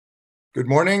Good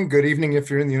morning, good evening if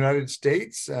you're in the United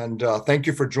States, and thank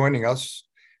you for joining us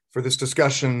for this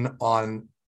discussion on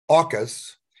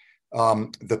AUKUS,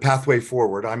 the pathway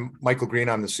forward. I'm Michael Green,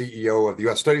 I'm the CEO of the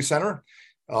U.S. Study Center.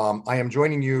 I am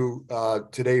joining you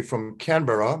today from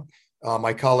Canberra.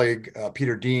 My colleague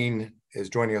Peter Dean is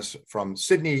joining us from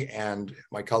Sydney, and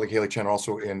my colleague Hayley are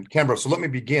also in Canberra. So let me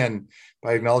begin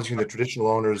by acknowledging the traditional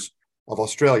owners of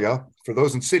Australia. For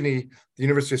those in Sydney, the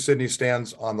University of Sydney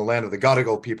stands on the land of the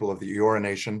Gadigal people of the Eora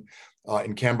Nation,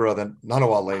 in Canberra, the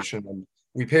Ngunnawal Nation, and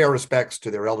we pay our respects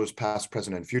to their elders past,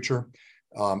 present, and future,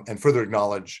 and further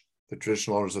acknowledge the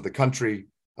traditional owners of the country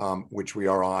which we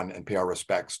are on, and pay our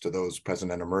respects to those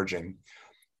present and emerging.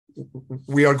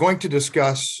 We are going to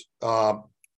discuss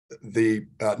the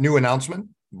new announcement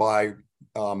by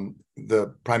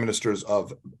the Prime Ministers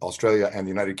of Australia and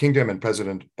the United Kingdom and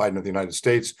President Biden of the United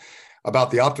States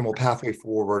about the optimal pathway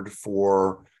forward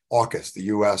for AUKUS, the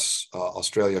US,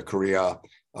 Australia, Korea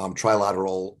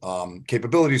trilateral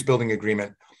capabilities building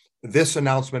agreement. This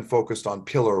announcement focused on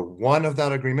Pillar 1 of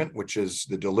that agreement, which is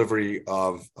the delivery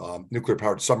of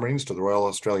nuclear-powered submarines to the Royal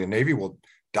Australian Navy. We'll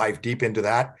dive deep into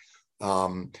that.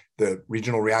 The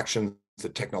regional reactions, the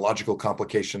technological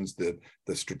complications, the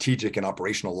strategic and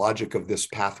operational logic of this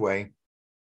pathway.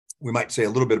 We might say a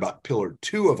little bit about Pillar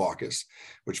 2 of AUKUS,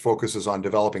 which focuses on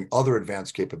developing other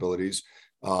advanced capabilities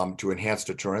to enhance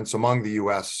deterrence among the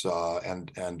US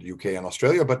and UK and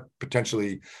Australia, but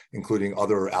potentially including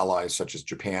other allies such as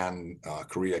Japan,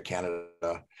 Korea,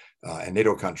 Canada, and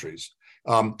NATO countries.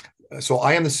 So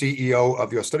I am the CEO of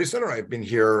the US Study Center. I've been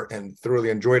here and thoroughly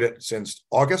enjoyed it since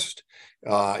August.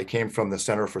 I came from the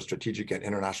Center for Strategic and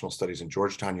International Studies in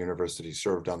Georgetown University,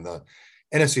 served on the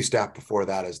NSC staff before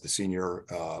that as the senior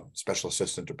special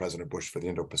assistant to President Bush for the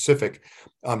Indo-Pacific.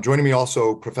 Joining me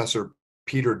also, Professor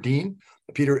Peter Dean.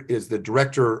 Peter is the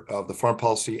director of the Foreign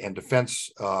Policy and Defense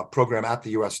program at the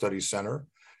U.S. Studies Center.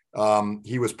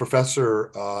 He was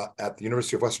professor at the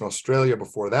University of Western Australia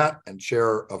before that, and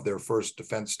chair of their first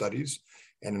defense studies,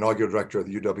 and inaugural director of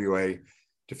the UWA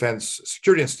Defense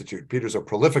Security Institute. Peter's a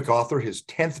prolific author. His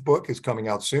 10th book is coming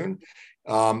out soon.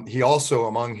 He also,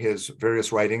 among his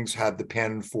various writings, had the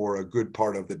pen for a good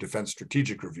part of the Defense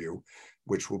Strategic Review,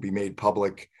 which will be made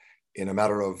public in a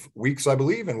matter of weeks, I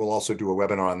believe, and we'll also do a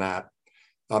webinar on that.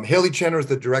 Hayley is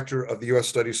the director of the U.S.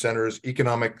 Studies Center's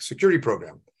Economic Security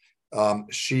Program.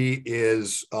 She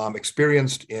is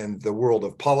experienced in the world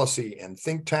of policy and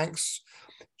think tanks.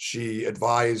 She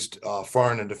advised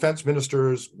foreign and defense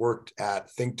ministers, worked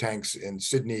at think tanks in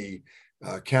Sydney,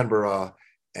 Canberra,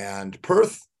 and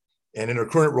Perth, and in her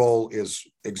current role is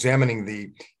examining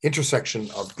the intersection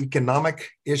of economic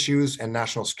issues and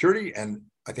national security, and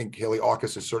I think Hayley,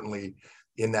 AUKUS is certainly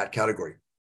in that category.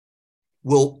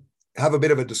 We'll have a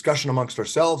bit of a discussion amongst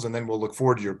ourselves, and then we'll look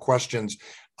forward to your questions.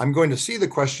 I'm going to see the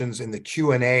questions in the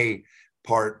Q&A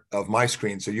part of my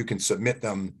screen, so you can submit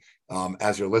them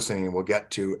as you're listening, and we'll get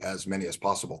to as many as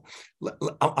possible.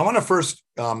 I want to first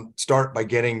start by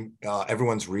getting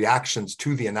everyone's reactions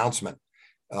to the announcement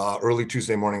early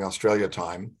Tuesday morning Australia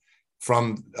time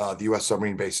from the U.S.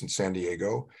 submarine base in San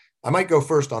Diego. I might go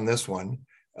first on this one,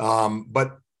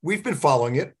 but we've been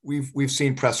following it. We've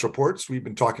seen press reports. We've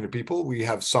been talking to people. We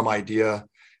have some idea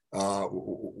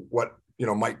what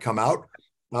might come out.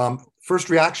 First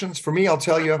reactions for me, I'll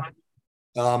tell you.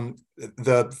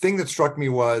 The thing that struck me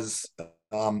was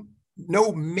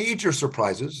no major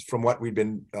surprises from what we've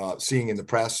been seeing in the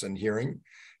press and hearing.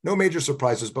 No major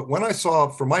surprises, but when I saw,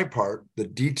 for my part, the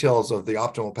details of the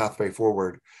optimal pathway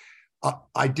forward,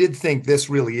 I did think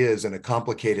this really is in a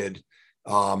complicated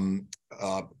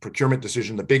procurement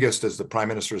decision, the biggest, as the Prime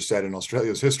Minister said, in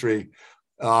Australia's history.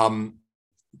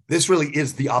 This really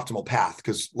is the optimal path,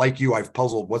 because like you, I've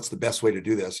puzzled what's the best way to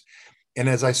do this. And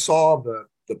as I saw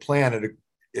the plan,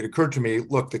 it occurred to me,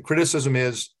 look, the criticism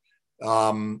is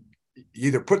you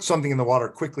either put something in the water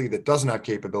quickly that doesn't have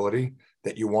capability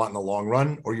that you want in the long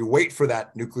run, or you wait for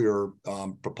that nuclear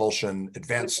propulsion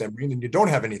advanced submarine and you don't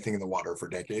have anything in the water for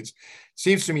decades.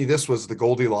 Seems to me this was the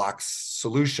Goldilocks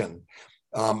solution,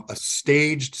 a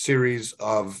staged series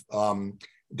of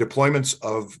deployments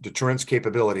of deterrence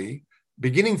capability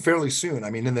beginning fairly soon.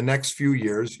 I mean, in the next few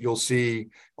years, you'll see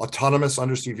autonomous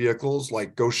undersea vehicles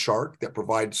like Ghost Shark that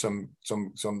provide some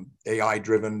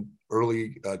AI-driven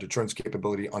early deterrence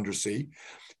capability undersea.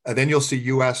 Then you'll see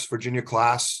U.S.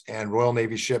 Virginia-class and Royal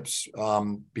Navy ships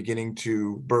beginning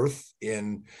to berth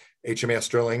in HMAS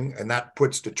Sterling, and that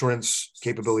puts deterrence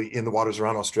capability in the waters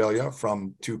around Australia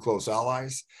from two close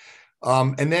allies.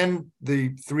 And then the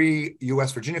 3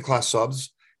 U.S. Virginia-class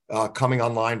subs coming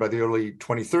online by the early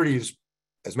 2030s,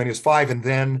 as many as 5, and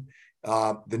then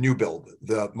the new build,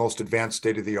 the most advanced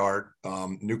state-of-the-art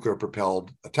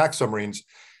nuclear-propelled attack submarines,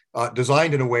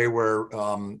 designed in a way where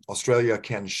Australia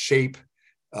can shape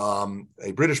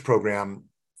a British program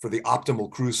for the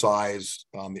optimal crew size,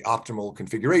 the optimal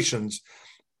configurations,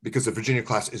 because the Virginia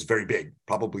class is very big,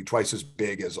 probably twice as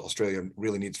big as Australia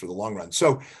really needs for the long run.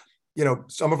 So,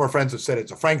 some of our friends have said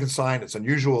it's a Frankenstein, it's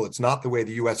unusual, it's not the way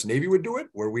the US Navy would do it,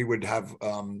 where we would have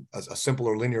a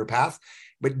simpler linear path.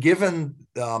 But given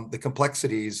the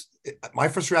complexities, my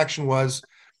first reaction was,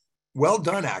 well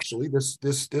done, actually.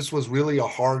 This was really a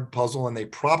hard puzzle, and they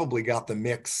probably got the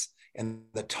mix and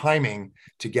the timing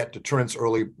to get deterrence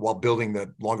early while building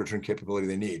the longer term capability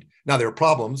they need. Now, there are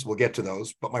problems, we'll get to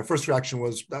those, but my first reaction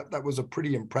was that was a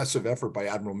pretty impressive effort by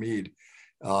Admiral Meade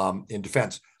in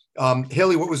defense.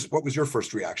 Hayley, what was your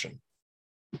first reaction?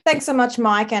 Thanks so much,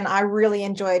 Mike. And I really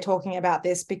enjoy talking about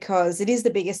this because it is the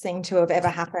biggest thing to have ever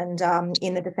happened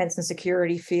in the defense and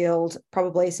security field,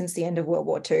 probably since the end of World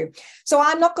War II. So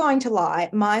I'm not going to lie.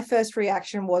 My first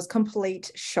reaction was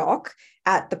complete shock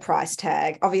at the price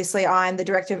tag. Obviously, I'm the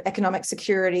Director of Economic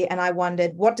Security, and I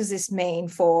wondered, what does this mean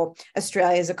for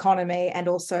Australia's economy and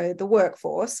also the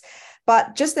workforce?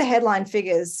 But just the headline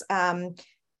figures,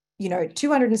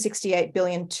 $268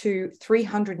 billion to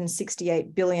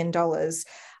 $368 billion.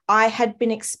 I had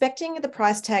been expecting the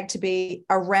price tag to be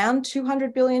around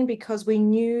 $200 billion because we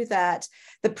knew that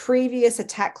the previous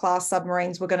attack class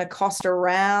submarines were going to cost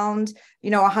around,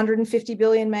 $150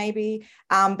 billion maybe.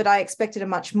 But I expected a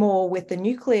much more with the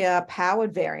nuclear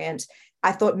powered variant.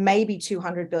 I thought maybe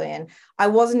 $200 billion. I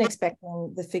wasn't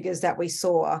expecting the figures that we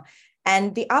saw.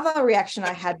 And the other reaction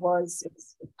I had was,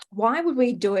 why would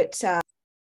we do it?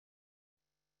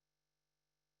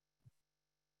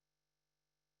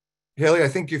 Hayley, I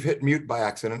think you've hit mute by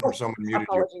accident, or someone muted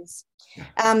apologies.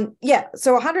 You.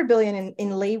 So 100 billion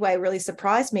in leeway really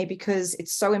surprised me because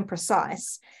it's so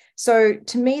imprecise. So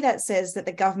to me, that says that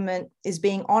the government is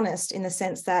being honest in the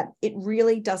sense that it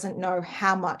really doesn't know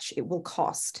how much it will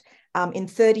cost in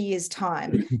 30 years'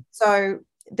 time. So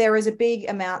there is a big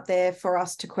amount there for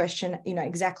us to question,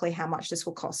 exactly how much this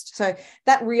will cost. So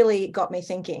that really got me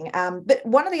thinking. But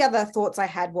one of the other thoughts I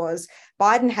had was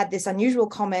Biden had this unusual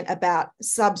comment about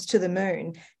subs to the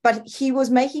moon, but he was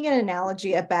making an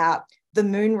analogy about the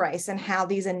moon race and how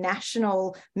these are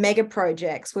national mega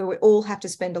projects where we all have to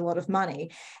spend a lot of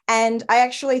money. And I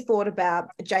actually thought about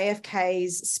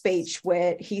JFK's speech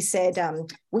where he said,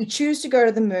 we choose to go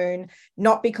to the moon,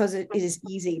 not because it is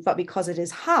easy, but because it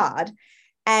is hard.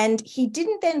 And he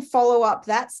didn't then follow up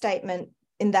that statement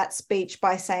in that speech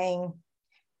by saying,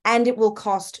 and it will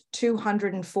cost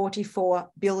 $244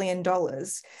 billion,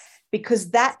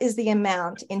 because that is the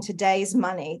amount in today's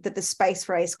money that the space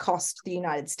race cost the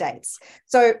United States.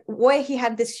 So where he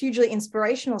had this hugely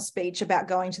inspirational speech about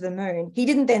going to the moon, he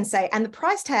didn't then say, and the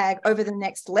price tag over the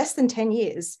next less than 10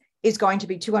 years is going to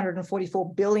be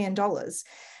 $244 billion.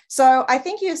 So I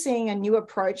think you're seeing a new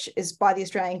approach is by the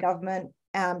Australian government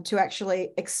to actually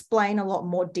explain a lot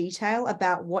more detail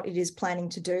about what it is planning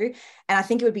to do. And I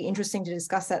think it would be interesting to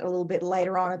discuss that a little bit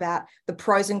later on about the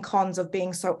pros and cons of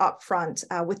being so upfront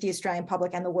with the Australian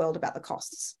public and the world about the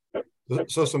costs.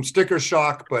 So some sticker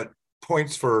shock, but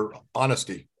points for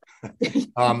honesty.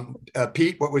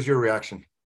 Pete, what was your reaction?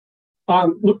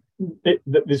 Look,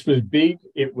 this was big,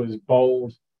 it was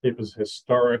bold, it was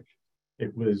historic.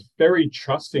 It was very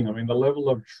trusting. I mean, the level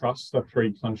of trust the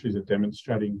three countries are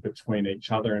demonstrating between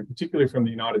each other, and particularly from the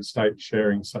United States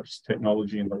sharing such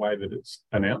technology in the way that it's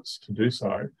announced to do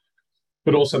so,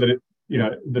 but also that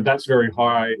that's very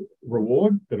high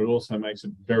reward, but it also makes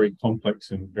it very complex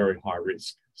and very high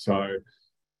risk. So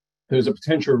there's a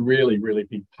potential really, really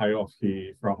big payoff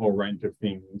here for a whole range of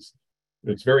things.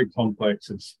 It's very complex.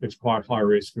 It's quite high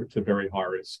risk. It's a very high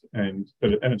risk, and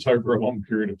it's over a long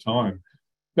period of time.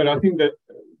 But I think that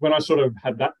when I sort of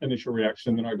had that initial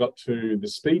reaction, then I got to the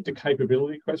speed to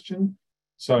capability question.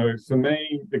 So for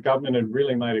me, the government had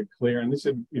really made it clear, and this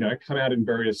had come out in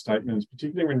various statements,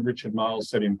 particularly when Richard Marles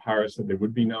said in Paris that there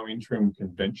would be no interim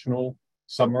conventional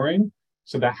submarine.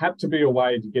 So there had to be a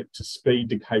way to get to speed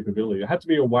to capability. There had to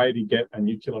be a way to get a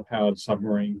nuclear-powered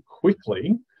submarine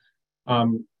quickly.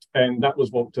 And that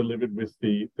was what delivered with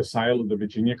the sale of the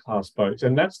Virginia-class boats.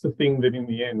 And that's the thing that in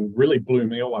the end really blew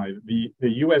me away. The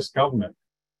US government,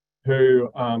 who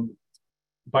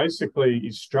basically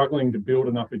is struggling to build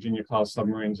enough Virginia-class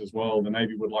submarines as well, the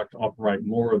Navy would like to operate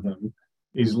more of them,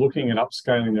 is looking at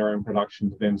upscaling their own production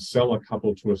to then sell a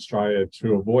couple to Australia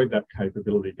to avoid that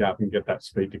capability gap and get that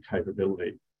speed to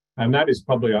capability. And that is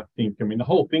probably, I think, the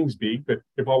whole thing's big, but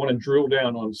if I want to drill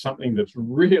down on something that's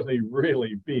really,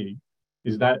 really big,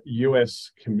 is that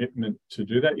US commitment to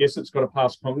do that. Yes, it's got to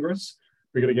pass Congress.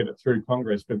 We've got to get it through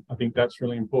Congress, but I think that's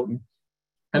really important.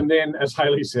 And then, as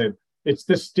Hayley said, it's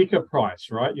the sticker price,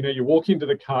 right? You know, you walk into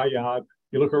the car yard,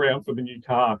 you look around for the new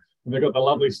car, and they've got the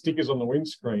lovely stickers on the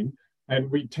windscreen, and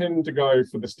we tend to go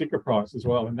for the sticker price as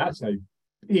well. And that's a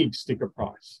big sticker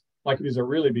price. Like, it is a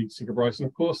really big sticker price. And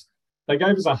of course, they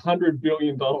gave us $100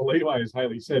 billion leeway, as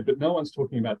Hayley said, but no one's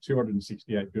talking about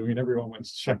 $268 billion. Everyone went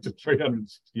straight to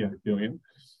 $368 billion.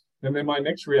 And then my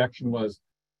next reaction was,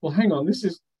 well, hang on, this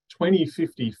is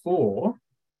 2054.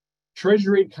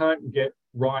 Treasury can't get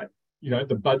right, you know,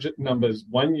 the budget numbers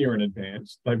 1 year in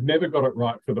advance. They've never got it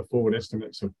right for the forward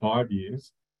estimates of 5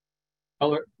 years.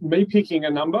 Me picking a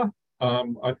number,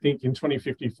 I think in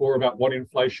 2054 about what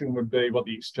inflation would be, what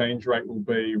the exchange rate will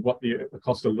be, what the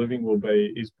cost of living will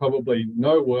be, is probably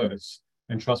no worse,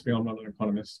 and trust me, I'm not an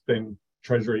economist, than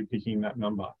Treasury picking that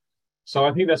number. So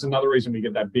I think that's another reason we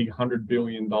get that big $100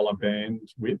 billion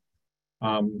bandwidth,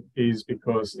 is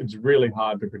because it's really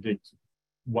hard to predict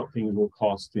what things will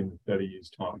cost in 30 years'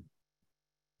 time.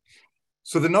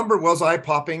 So the number was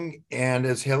eye-popping, and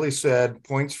as Hayley said,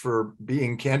 points for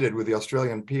being candid with the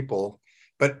Australian people.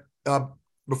 But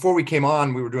before we came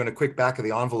on, we were doing a quick back of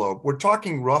the envelope. We're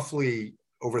talking roughly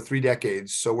over 3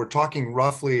 decades. So we're talking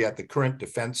roughly at the current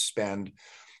defense spend,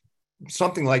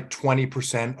 something like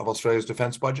 20% of Australia's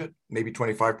defense budget, maybe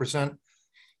 25%.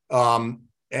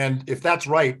 And if that's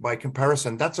right, by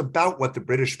comparison, that's about what the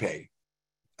British pay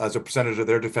as a percentage of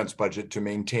their defense budget to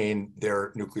maintain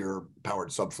their nuclear-powered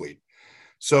subfleet.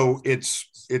 So it's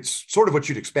sort of what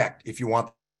you'd expect if you want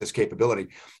this capability.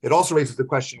 It also raises the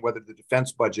question whether the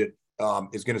defense budget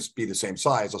is going to be the same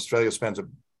size. Australia spends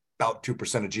about 2%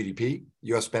 of GDP.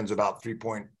 US spends about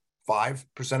 3.5%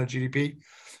 of GDP.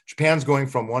 Japan's going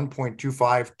from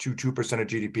 1.25 to 2% of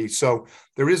GDP. So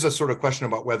there is a sort of question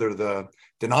about whether the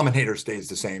denominator stays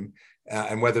the same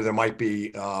and whether there might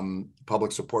be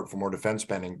public support for more defense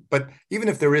spending. But even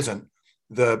if there isn't,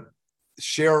 the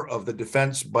share of the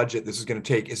defense budget this is going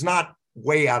to take is not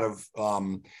way out of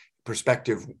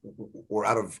perspective or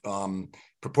out of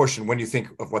proportion when you think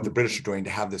of what the British are doing to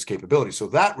have this capability. So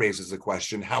that raises the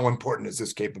question, how important is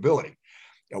this capability?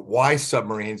 Why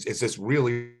submarines? Is this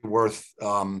really worth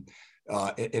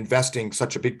investing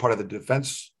such a big part of the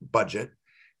defense budget?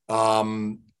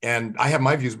 And I have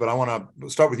my views, but I want to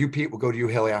start with you, Pete. We'll go to you,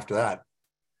 Hayley, after that.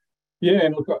 Yeah,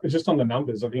 and look, just on the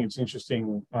numbers, I think it's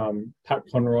interesting. Pat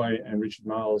Conroy and Richard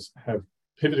Marles have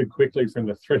pivoted quickly from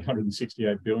the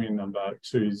 $368 billion number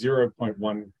to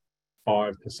 0.15%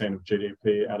 of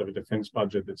GDP out of a defense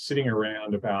budget that's sitting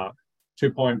around about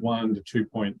 2.1 to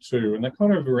 2.2. And they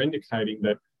kind of are indicating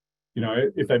that, you know,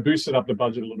 if they boosted up the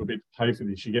budget a little bit to pay for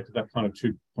this, you get to that kind of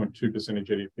 2.2% of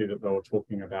GDP that they were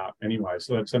talking about anyway.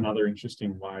 So that's another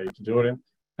interesting way to do it.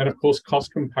 And of course,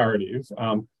 cost comparative.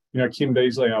 You know, Kim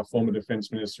Beazley, our former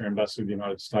defense minister, ambassador to the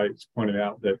United States, pointed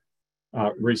out that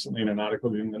recently in an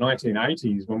article in the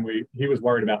 1980s, when he was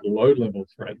worried about low-level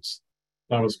threats,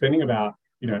 they were spending about,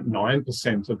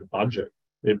 9% of the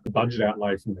budget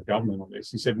outlay from the government on this.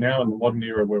 He said, now in the modern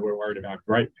era where we're worried about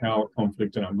great power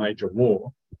conflict and a major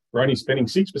war, we're only spending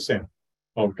 6%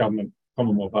 of government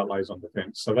Commonwealth outlays on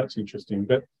defence. So that's interesting.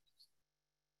 But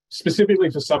specifically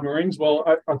for submarines, well,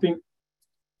 I think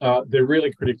they're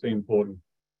really critically important.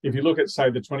 If you look at,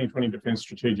 say, the 2020 Defence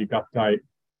Strategic Update,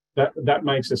 that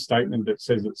makes a statement that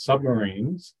says that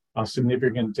submarines are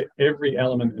significant to every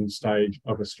element and stage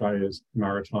of Australia's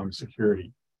maritime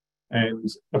security. And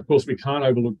of course, we can't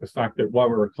overlook the fact that while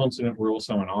we're a continent, we're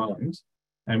also an island.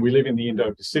 And we live in the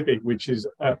Indo-Pacific, which is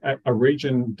a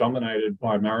region dominated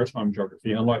by maritime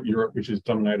geography, unlike Europe, which is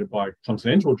dominated by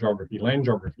continental geography, land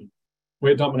geography.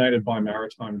 We're dominated by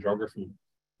maritime geography.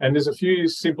 And there's a few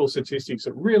simple statistics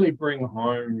that really bring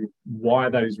home why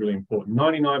that is really important.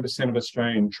 99% of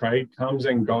Australian trade comes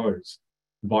and goes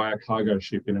via cargo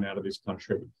ship in and out of this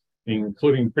country,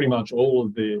 including pretty much all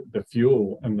of the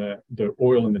fuel and the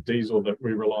oil and the diesel that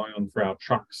we rely on for our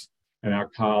trucks and our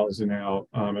cars and our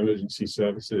emergency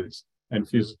services. And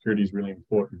fuel security is really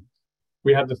important.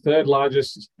 We have the third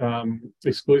largest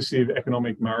exclusive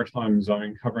economic maritime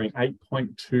zone, covering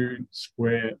 8.2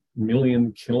 square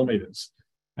million kilometres.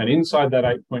 And inside that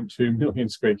 8.2 million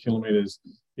square kilometres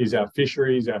is our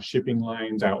fisheries, our shipping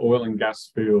lanes, our oil and gas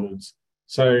fields.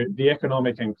 So the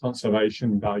economic and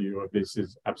conservation value of this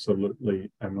is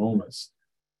absolutely enormous.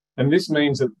 And this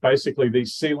means that basically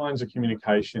these sea lines of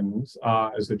communications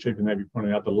are, as the Chief of Navy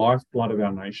pointed out, the lifeblood of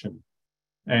our nation.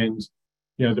 And,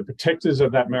 the protectors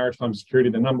of that maritime security,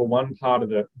 the number one part of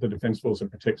the Defence Force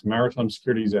that protects maritime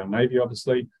security is our Navy,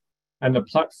 obviously. And the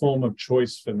platform of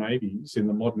choice for navies in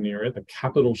the modern era, the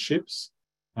capital ships,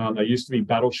 They used to be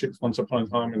battleships once upon a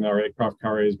time, and they were aircraft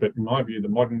carriers. But in my view, the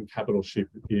modern capital ship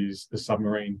is the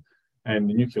submarine, and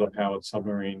the nuclear-powered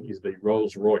submarine is the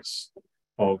Rolls-Royce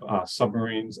of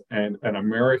submarines. And an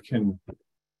American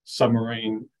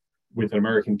submarine with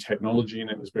American technology in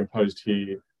it that's been posed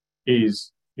here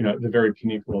is, the very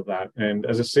pinnacle of that. And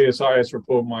as a CSIS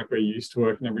report, Mike, where you used to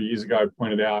work a number of years ago,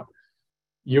 pointed out,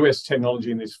 US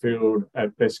technology in this field,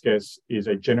 at best guess, is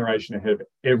a generation ahead of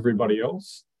everybody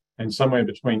else. And somewhere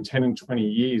between 10 and 20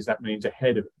 years, that means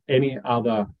ahead of any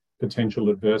other potential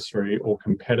adversary or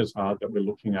competitor that we're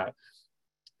looking at.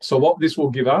 So what this will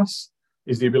give us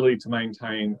is the ability to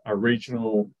maintain a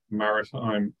regional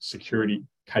maritime security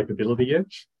capability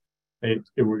edge. It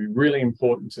will be really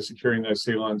important to securing those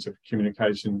sea lines of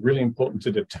communication, really important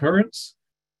to deterrence.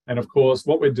 And of course,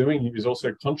 what we're doing here is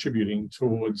also contributing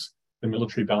towards the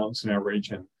military balance in our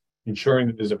region, ensuring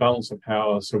that there's a balance of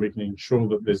power so we can ensure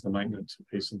that there's the maintenance of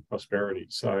peace and prosperity.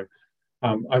 So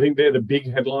I think they're the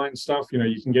big headline stuff.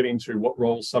 You can get into what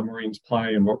role submarines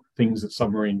play and what things that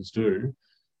submarines do,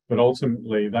 but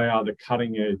ultimately they are the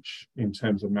cutting edge in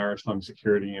terms of maritime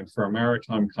security. And for a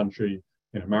maritime country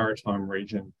in a maritime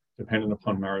region, dependent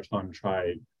upon maritime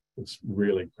trade, it's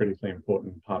really critically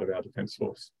important part of our defence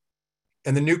force.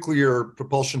 And the nuclear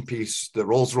propulsion piece, the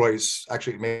Rolls-Royce,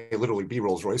 actually it may literally be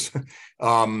Rolls-Royce,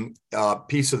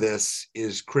 piece of this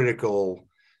is critical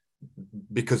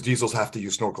because diesels have to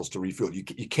use snorkels to refuel. You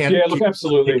can't keep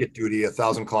absolutely ticket duty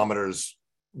 1,000 kilometers,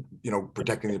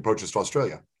 protecting the approaches to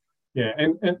Australia. Yeah,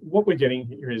 and what we're getting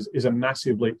here is a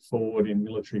massive leap forward in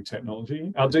military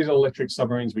technology. Our diesel electric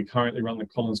submarines, we currently run the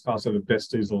Collins class, are the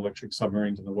best diesel electric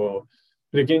submarines in the world.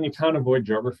 But again, you can't avoid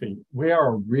geography. We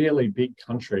are a really big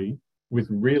country with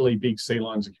really big sea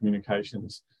lines of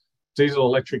communications. Diesel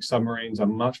electric submarines are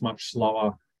much, much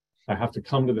slower. They have to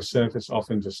come to the surface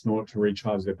often to snort to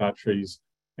recharge their batteries.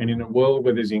 And in a world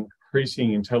where there's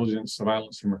increasing intelligence,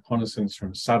 surveillance and reconnaissance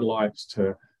from satellites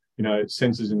to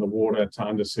sensors in the water to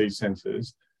undersea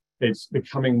sensors, it's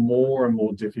becoming more and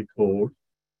more difficult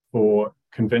for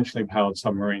conventionally powered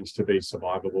submarines to be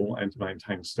survivable and to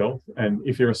maintain stealth. And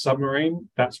if you're a submarine,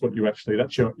 that's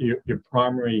your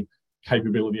primary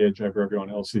capability edge over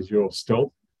everyone else is your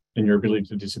stealth and your ability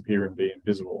to disappear and be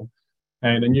invisible.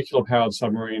 And a nuclear-powered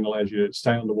submarine allows you to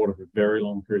stay underwater for very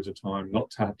long periods of time,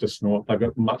 not to have to snort. They've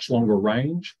got much longer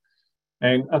range.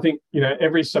 And I think,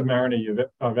 every submariner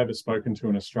I've ever spoken to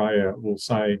in Australia will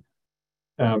say,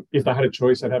 if they had a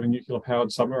choice, they'd have a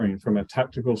nuclear-powered submarine from a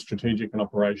tactical, strategic and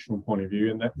operational point of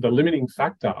view. And that the limiting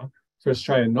factor for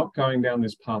Australia not going down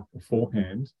this path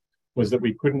beforehand was that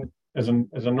we couldn't, as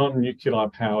a non-nuclear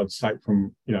powered state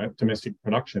from, domestic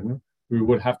production, we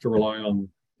would have to rely on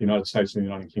the United States and the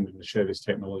United Kingdom to share this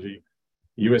technology.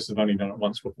 The US have only done it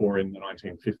once before in the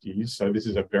 1950s. So this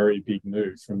is a very big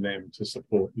move from them to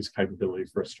support this capability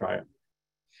for Australia.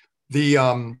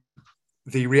 The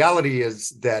reality is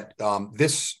that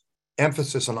this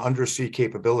emphasis on undersea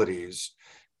capabilities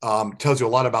tells you a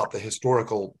lot about the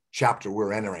historical chapter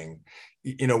we're entering.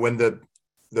 When the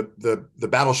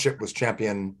battleship was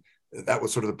championed, that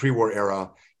was sort of the pre-war era.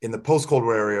 In the post-Cold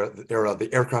War era, the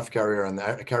aircraft carrier and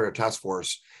the carrier task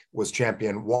force was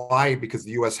championed. Why? Because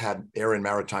the U.S. had air and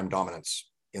maritime dominance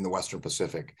in the Western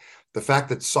Pacific. The fact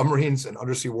that submarines and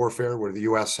undersea warfare, where the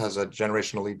U.S. has a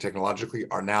generational lead technologically,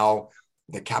 are now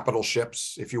the capital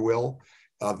ships, if you will,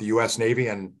 of the U.S. Navy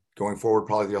and going forward,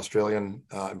 probably the Australian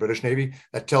and British Navy,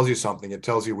 that tells you something. It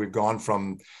tells you we've gone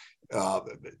from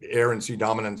air and sea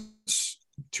dominance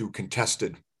to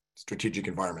contested strategic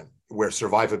environment where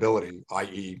survivability,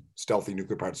 i.e. stealthy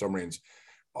nuclear-powered submarines,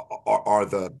 are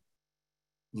the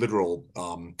literal,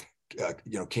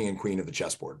 king and queen of the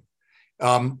chessboard.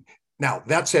 Now,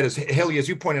 that said, as Hayley, as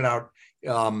you pointed out,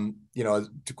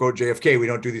 to quote JFK, we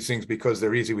don't do these things because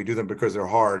they're easy. We do them because they're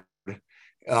hard.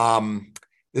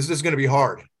 This is going to be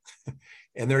hard.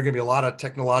 And there are going to be a lot of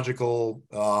technological,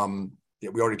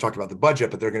 we already talked about the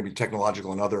budget, but there are going to be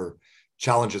technological and other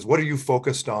challenges. What are you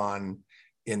focused on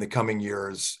in the coming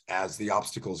years as the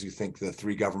obstacles you think the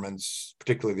three governments,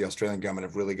 particularly the Australian government,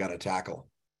 have really got to tackle?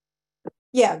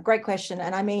 Yeah, great question.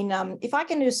 And I mean, if I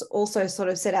can just also sort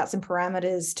of set out some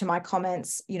parameters to my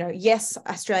comments, yes,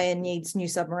 Australia needs new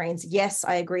submarines. Yes,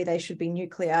 I agree they should be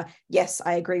nuclear. Yes,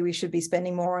 I agree we should be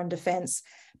spending more on defense.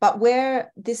 But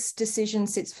where this decision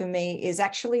sits for me is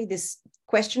actually this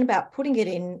question about putting it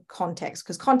in context,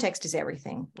 because context is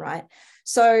everything, right?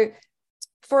 So,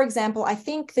 for example, I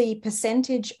think the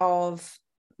percentage of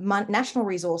national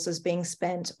resources being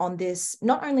spent on this,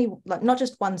 not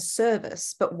just one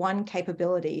service, but one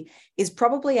capability, is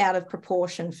probably out of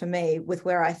proportion for me with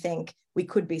where I think we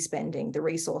could be spending the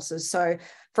resources. So,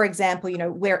 for example,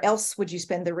 where else would you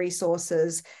spend the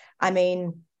resources? I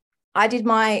mean, I did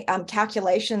my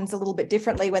calculations a little bit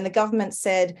differently when the government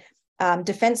said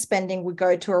defence spending would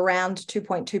go to around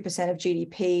 2.2% of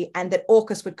GDP and that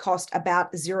AUKUS would cost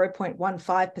about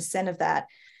 0.15% of that.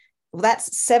 Well, that's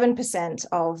 7%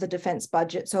 of the defence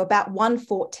budget, so about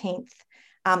 1/14.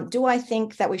 Do I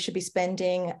think that we should be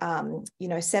spending,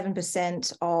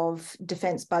 7% of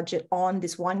defence budget on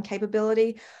this one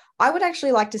capability? I would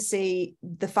actually like to see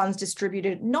the funds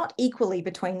distributed not equally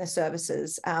between the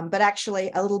services, but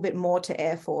actually a little bit more to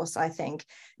Air Force, I think,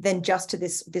 than just to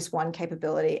this one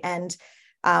capability. And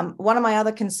one of my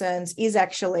other concerns is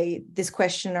actually this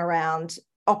question around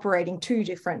operating two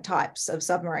different types of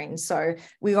submarines. So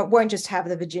we won't just have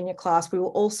the Virginia class, we will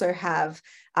also have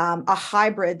a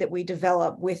hybrid that we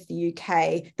develop with the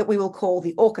UK that we will call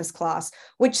the AUKUS class,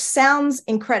 which sounds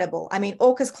incredible. I mean,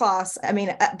 AUKUS class,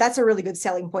 that's a really good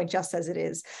selling point just as it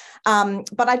is.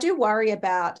 But I do worry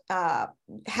about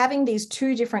having these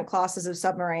two different classes of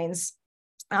submarines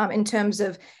in terms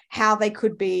of how they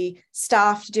could be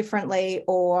staffed differently,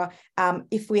 or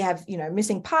if we have,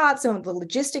 missing parts and the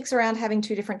logistics around having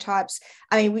two different types.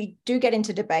 I mean, we do get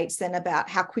into debates then about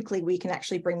how quickly we can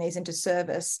actually bring these into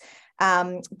service.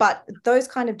 But those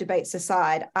kind of debates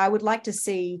aside, I would like to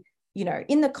see,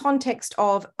 in the context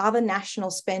of other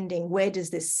national spending, where does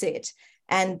this sit?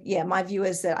 And yeah, my view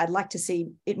is that I'd like to see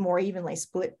it more evenly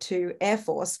split to Air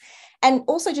Force. And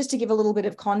also just to give a little bit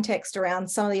of context around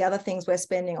some of the other things we're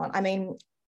spending on. I mean,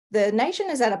 the nation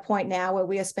is at a point now where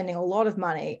we are spending a lot of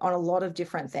money on a lot of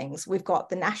different things. We've got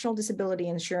the National Disability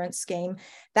Insurance Scheme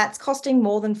that's costing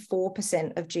more than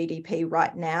 4% of GDP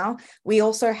right now. We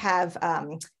also have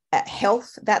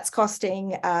health that's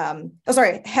costing,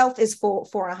 health is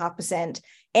 4.5%.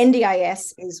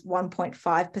 NDIS is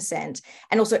 1.5%,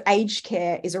 and also aged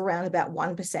care is around about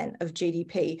 1% of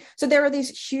GDP. So there are these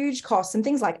huge costs, and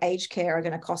things like aged care are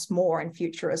going to cost more in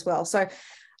future as well. So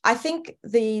I think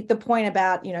the point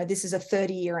about, this is a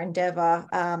 30-year endeavour,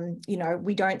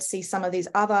 we don't see some of these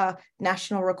other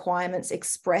national requirements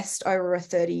expressed over a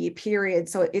 30-year period.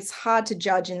 So it's hard to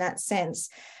judge in that sense.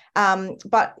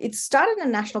 But it started a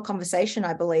national conversation,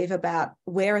 I believe, about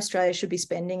where Australia should be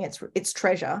spending its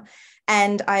treasure.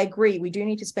 And I agree, we do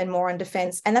need to spend more on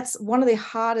defence. And that's one of the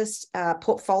hardest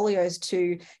portfolios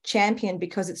to champion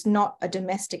because it's not a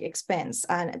domestic expense.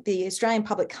 And the Australian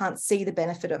public can't see the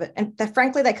benefit of it. And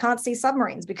frankly, they can't see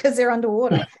submarines because they're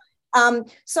underwater.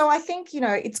 So I think,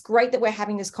 it's great that we're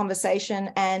having this conversation,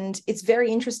 and it's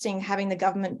very interesting having the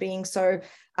government being so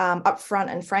upfront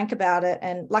and frank about it.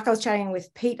 And like I was chatting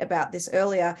with Pete about this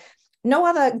earlier, no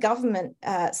other government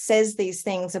says these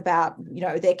things about,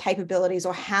 their capabilities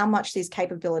or how much these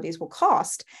capabilities will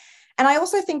cost. And I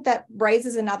also think that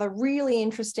raises another really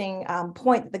interesting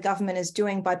point that the government is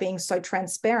doing by being so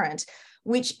transparent,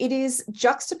 which it is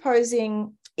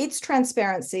juxtaposing its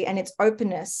transparency and its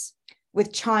openness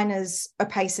with China's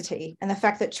opacity, and the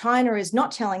fact that China is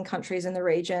not telling countries in the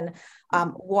region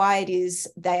why it is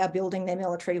they are building their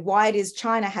military, why it is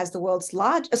China has the world's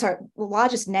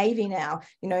largest navy now,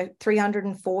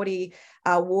 340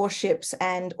 warships,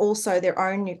 and also their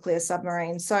own nuclear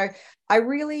submarines. So I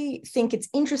really think it's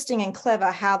interesting and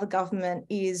clever how the government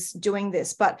is doing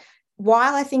this. But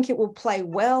while I think it will play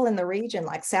well in the region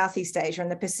like Southeast Asia and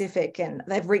the Pacific, and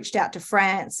they've reached out to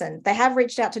France and they have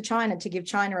reached out to China to give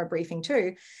China a briefing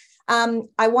too,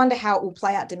 I wonder how it will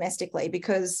play out domestically,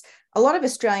 because a lot of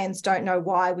Australians don't know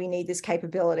why we need this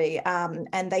capability,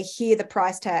 and they hear the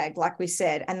price tag, like we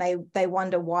said, and they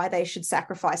wonder why they should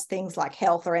sacrifice things like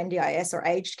health or NDIS or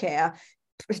aged care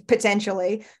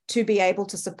potentially to be able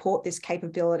to support this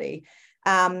capability.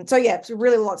 So yeah, it's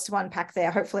really lots to unpack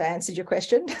there. Hopefully I answered your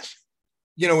question.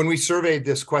 When we surveyed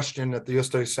this question at the US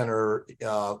Study Center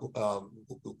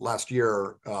last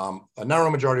year, a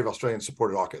narrow majority of Australians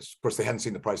supported AUKUS. Of course, they hadn't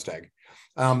seen the price tag.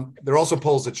 There are also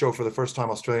polls that show for the first time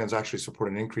Australians actually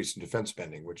support an increase in defense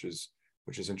spending, which is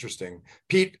interesting.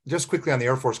 Pete, just quickly on the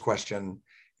Air Force question,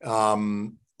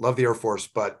 love the Air Force,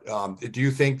 but do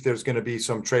you think there's going to be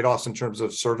some trade-offs in terms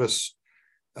of service,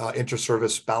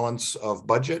 inter-service balance of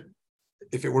budget?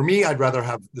 If it were me, I'd rather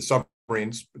have the submarines.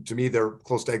 To me, they're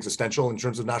close to existential in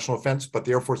terms of national defense, but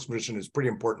the Air Force mission is pretty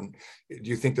important. Do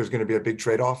you think there's going to be a big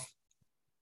trade-off?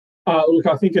 Look,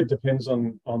 I think it depends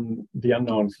on the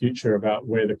unknown future about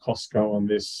where the costs go on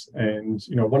this. And,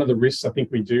 one of the risks I think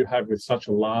we do have with such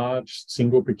a large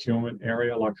single procurement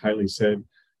area, like Hayley said,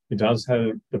 it does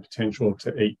have the potential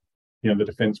to eat, the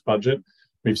defense budget.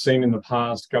 We've seen in the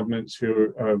past governments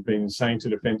who have been saying to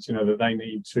defence, that they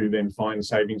need to then find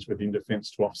savings within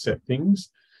defence to offset things.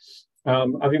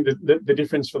 I think the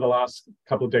difference for the last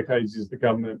couple of decades is the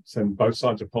governments and both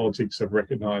sides of politics have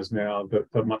recognised now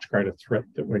that the much greater threat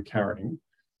that we're carrying.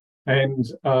 And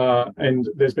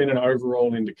there's been an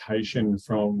overall indication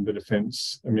from the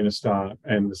Defence Minister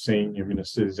and the senior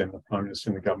ministers and the Prime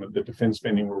Minister and the government that defence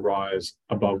spending will rise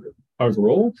above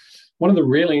overall. One of the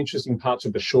really interesting parts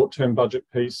of the short-term budget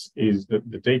piece is that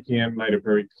the DPM made it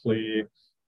very clear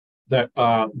that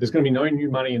there's going to be no new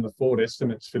money in the forward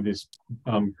estimates for this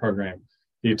program.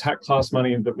 The attack class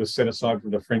money that was set aside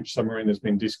for the French submarine that's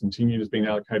been discontinued has been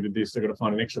allocated this. They've got to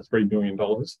find an extra $3 billion.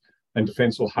 And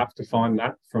Defence will have to find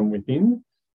that from within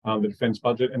the defence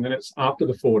budget. And then it's after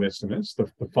the forward estimates, the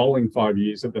following 5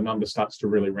 years, that the number starts to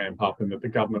really ramp up and that the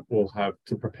government will have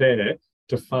to prepare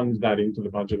to fund that into the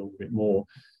budget a little bit more.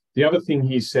 The other thing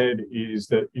he said is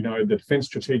that, the Defence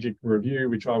Strategic Review,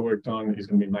 which I worked on, is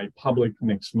going to be made public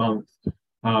next month.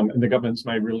 And the government's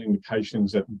made real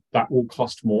indications that that will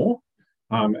cost more.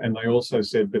 And they also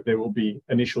said that there will be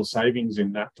initial savings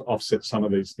in that to offset some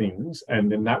of these things,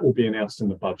 and then that will be announced in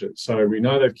the budget. So we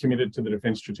know they've committed to the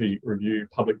Defence Strategic Review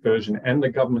public version and the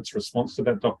government's response to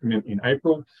that document in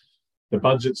April. The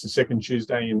budget's the second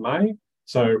Tuesday in May.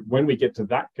 So when we get to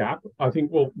that gap, I think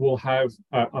we'll have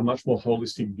a much more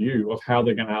holistic view of how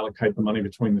they're going to allocate the money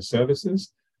between the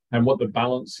services and what the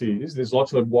balance is. There's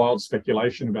lots of wild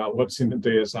speculation about what's in the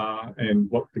DSR and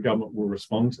what the government will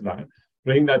respond to that.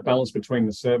 But I think that balance between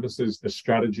the services, the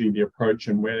strategy, the approach,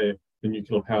 and where the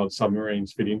nuclear-powered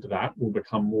submarines fit into that will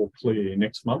become more clear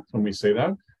next month when we see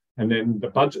that. And then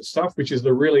the budget stuff, which is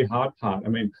the really hard part. I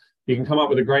mean, you can come up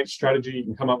with a great strategy, you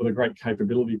can come up with a great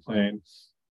capability plan.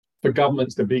 For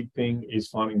governments, the big thing is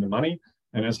finding the money.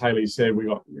 And as Hayley said, we've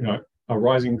got a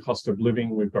rising cost of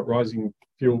living, we've got rising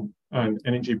fuel and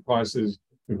energy prices,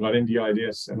 we've got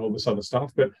NDIS and all this other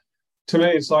stuff. But to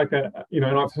me, it's like, and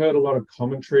I've heard a lot of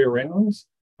commentary around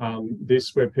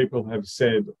this where people have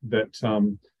said that,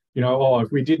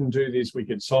 if we didn't do this, we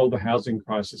could solve the housing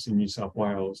crisis in New South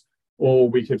Wales, or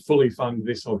we could fully fund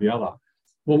this or the other.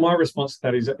 Well, my response to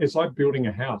that is it's like building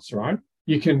a house, right?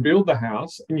 You can build the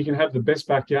house and you can have the best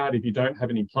backyard if you don't have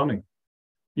any plumbing.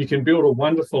 You can build a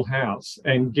wonderful house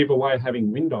and give away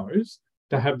having windows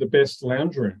to have the best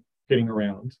lounge room getting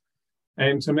around.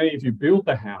 And to me, if you build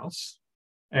the house,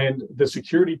 and the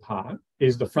security part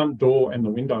is the front door and the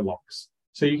window locks.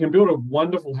 So you can build a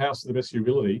wonderful house to the best of your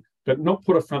ability, but not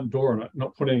put a front door on it,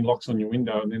 not put any locks on your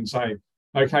window, and then say,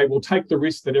 okay, we'll take the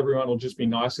risk that everyone will just be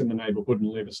nice in the neighbourhood and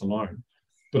leave us alone.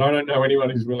 But I don't know anyone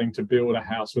who's willing to build a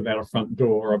house without a front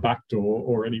door or a back door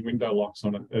or any window locks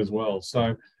on it as well.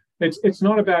 So it's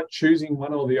not about choosing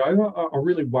one or the other. I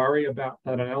really worry about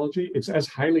that analogy. It's, as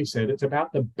Hayley said, it's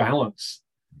about the balance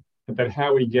that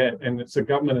how we get, and it's the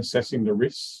government assessing the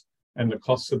risks and the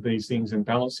costs of these things and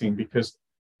balancing, because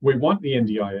we want the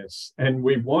NDIS and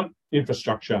we want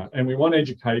infrastructure and we want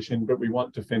education, but we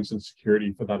want defence and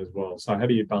security for that as well. So how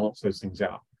do you balance those things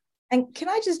out? And can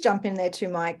I just jump in there too,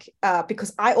 Mike,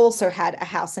 because I also had a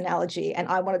house analogy and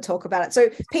I want to talk about it. So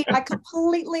Pete, I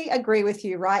completely agree with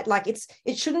you, right? Like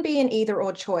it shouldn't be an either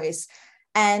or choice.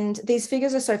 And these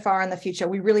figures are so far in the future,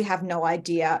 we really have no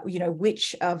idea,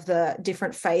 which of the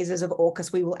different phases of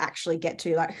AUKUS we will actually get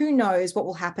to. Like, who knows what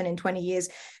will happen in 20 years?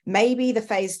 Maybe the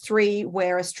phase 3,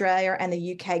 where Australia and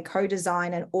the UK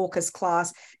co-design an AUKUS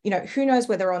class, who knows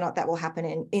whether or not that will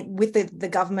happen with the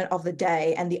government of the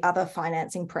day and the other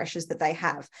financing pressures that they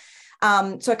have.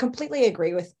 So I completely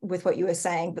agree with what you were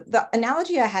saying. But the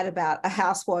analogy I had about a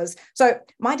house was, so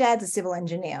my dad's a civil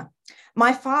engineer.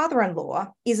 My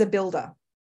father-in-law is a builder.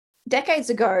 Decades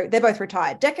ago, they're both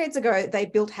retired. Decades ago, they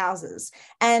built houses,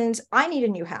 and I need a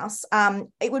new house.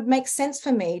 It would make sense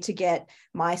for me to get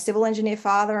my civil engineer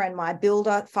father and my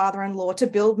builder father-in-law to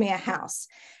build me a house.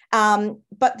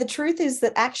 But the truth is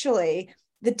that actually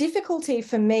the difficulty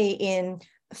for me in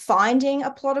finding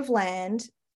a plot of land,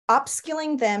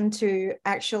 upskilling them to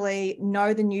actually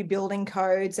know the new building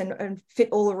codes and fit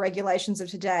all the regulations of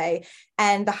today,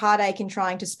 and the heartache in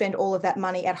trying to spend all of that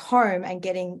money at home and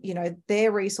getting,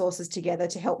 their resources together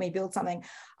to help me build something.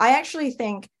 I actually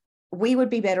think we would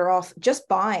be better off just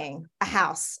buying a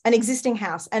house, an existing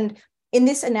house. And in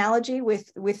this analogy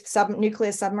with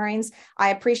nuclear submarines, I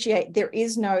appreciate there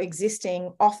is no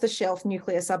existing off-the-shelf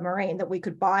nuclear submarine that we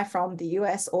could buy from the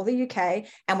US or the UK,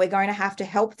 and we're going to have to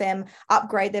help them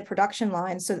upgrade their production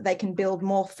lines so that they can build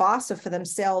more faster for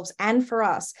themselves and for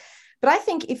us. But I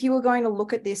think if you were going to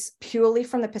look at this purely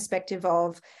from the perspective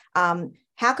of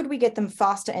how could we get them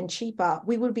faster and cheaper,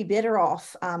 we would be better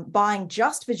off buying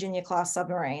just Virginia-class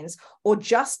submarines or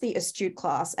just the Astute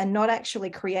class and not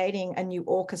actually creating a new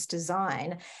AUKUS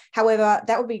design. However,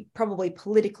 that would be probably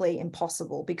politically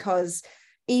impossible because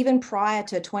even prior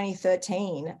to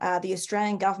 2013, the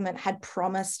Australian government had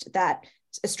promised that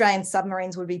Australian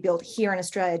submarines would be built here in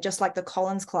Australia, just like the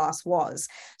Collins class was.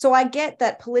 So I get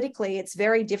that politically, it's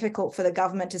very difficult for the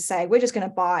government to say, we're just going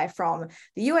to buy from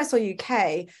the US or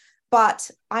UK. But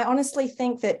I honestly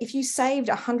think that if you saved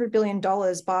 $100 billion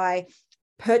by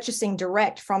purchasing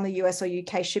direct from the US or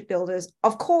UK shipbuilders,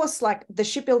 of course, like the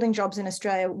shipbuilding jobs in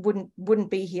Australia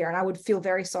wouldn't be here. And I would feel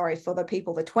very sorry for the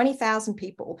people, the 20,000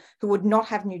 people who would not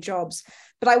have new jobs.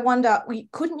 But I wonder,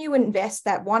 couldn't you invest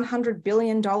that $100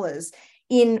 billion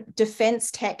in defense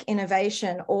tech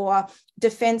innovation or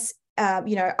defense,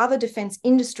 other defense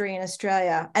industry in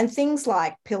Australia, and things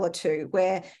like Pillar 2,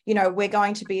 where, we're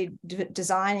going to be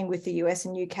designing with the US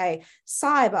and UK,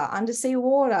 cyber, undersea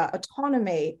water,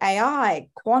 autonomy, AI,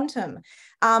 quantum.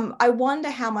 I wonder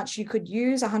how much you could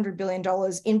use $100 billion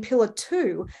in Pillar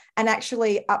 2 and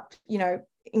actually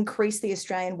increase the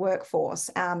Australian workforce.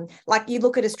 Like you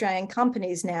look at Australian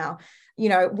companies now,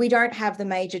 we don't have the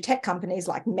major tech companies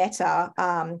like Meta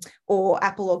or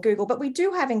Apple or Google, but we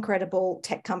do have incredible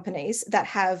tech companies that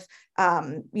have,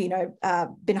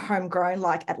 been homegrown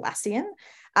like Atlassian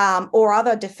or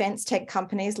other defense tech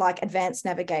companies like Advanced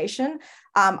Navigation.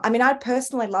 I'd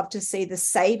personally love to see the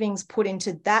savings put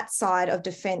into that side of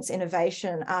defense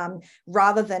innovation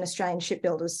rather than Australian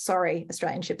shipbuilders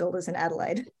in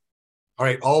Adelaide. All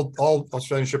right, all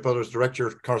Australian shipbuilders, direct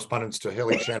your correspondence to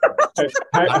Hayley Shannon.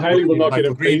 Hayley will not get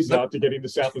a visa to get into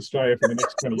South Australia for the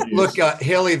next 20 years. Look,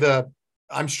 Hayley,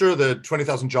 I'm sure the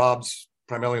 20,000 jobs,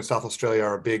 primarily in South Australia,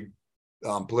 are a big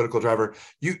political driver.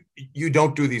 You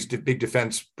don't do these big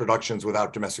defense productions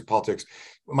without domestic politics.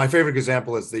 My favorite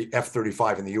example is the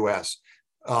F-35 in the US.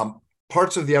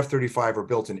 Parts of the F-35 are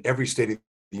built in every state of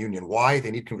the union. Why?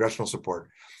 They need congressional support.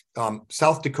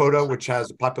 South Dakota, which has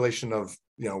a population of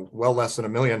well less than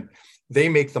 1 million, they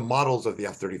make the models of the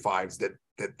F-35s that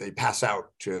they pass out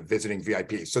to visiting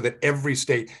VIPs, so that every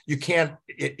state, you can't,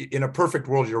 in a perfect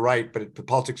world, you're right, but the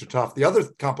politics are tough. The other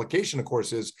complication, of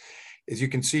course, is you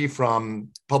can see from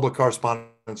public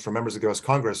correspondence from members of the US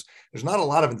Congress, there's not a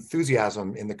lot of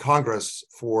enthusiasm in the Congress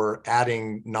for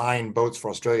adding 9 boats for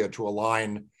Australia to a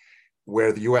line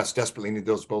where the US desperately needs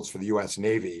those boats for the US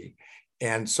Navy.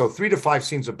 And so 3 to 5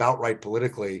 seems about right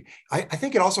politically. I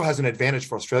think it also has an advantage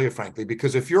for Australia, frankly,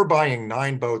 because if you're buying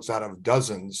 9 boats out of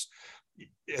dozens,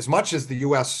 as much as the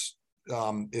US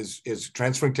is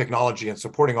transferring technology and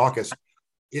supporting AUKUS,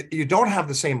 you don't have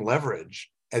the same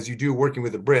leverage as you do working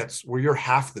with the Brits, where you're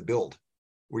half the build,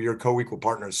 where you're co-equal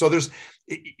partners. So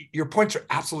your points are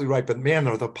absolutely right, but man,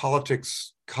 are the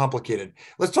politics complicated.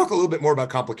 Let's talk a little bit more about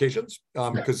complications,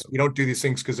 because we don't do these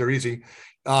things because they're easy.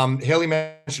 Hayley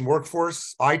mentioned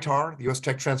workforce, ITAR, the US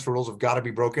tech transfer rules have got to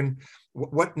be broken.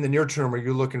 What in the near term are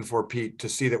you looking for, Pete, to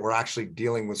see that we're actually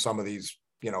dealing with some of these,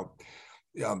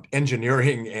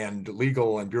 engineering and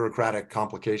legal and bureaucratic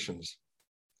complications?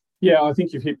 Yeah, I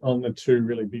think you've hit on the 2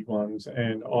 really big ones,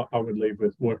 and I would leave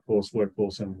with workforce,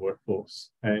 and workforce.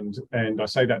 And I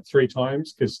say that 3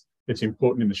 times because it's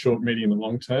important in the short, medium, and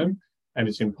long term, and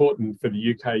it's important for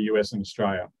the UK, US, and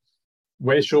Australia.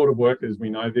 We're short of workers. We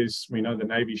know this. We know the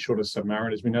Navy's short of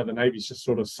submariners. We know the Navy's just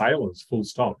short of sailors, full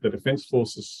stop. The Defence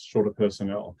Force is short of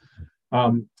personnel.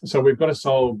 So we've got to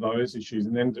solve those issues,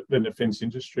 and then the defence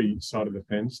industry side of the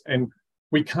fence. And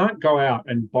we can't go out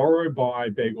and borrow, buy,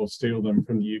 beg, or steal them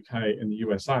from the UK and the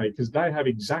USA, because they have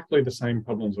exactly the same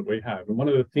problems that we have. And one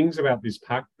of the things about this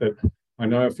pact that I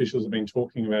know officials have been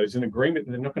talking about is an agreement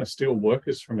that they're not going to steal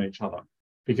workers from each other,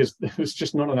 because there's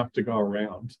just not enough to go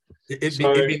around. It'd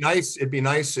be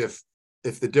nice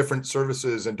if the different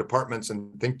services and departments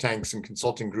and think tanks and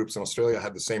consulting groups in Australia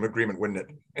had the same agreement, wouldn't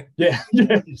it? Yeah,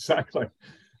 exactly.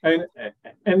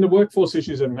 And the workforce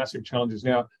issues are massive challenges.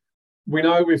 Now, we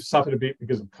know we've suffered a bit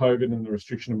because of COVID and the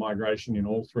restriction of migration in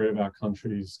all 3 of our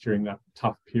countries during that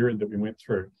tough period that we went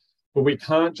through. But we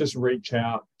can't just reach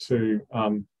out to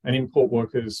and import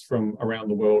workers from around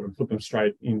the world and put them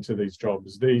straight into these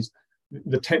jobs.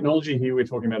 The technology here we're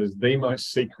talking about is the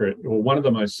most secret, or one of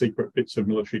the most secret bits of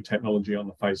military technology on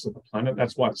the face of the planet.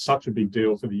 That's why it's such a big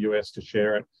deal for the US to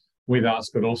share it with us,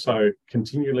 but also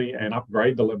continually and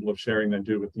upgrade the level of sharing they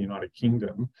do with the United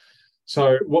Kingdom.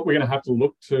 So what we're going to have to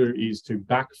look to is to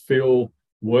backfill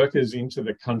workers into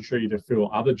the country to fill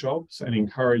other jobs, and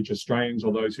encourage Australians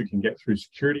or those who can get through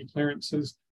security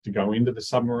clearances to go into the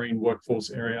submarine workforce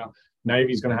area,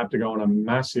 Navy's going to have to go on a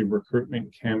massive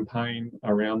recruitment campaign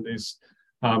around this.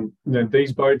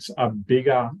 These boats are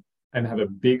bigger and have a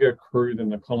bigger crew than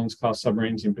the Collins-class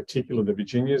submarines, in particular the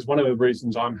Virginias. One of the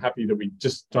reasons I'm happy that we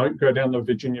just don't go down the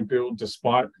Virginia build,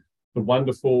 despite the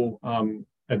wonderful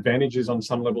advantages on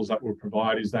some levels that will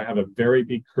provide, is they have a very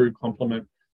big crew complement.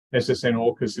 SSN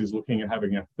AUKUS is looking at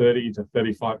having a 30 to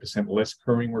 35% less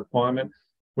crewing requirement.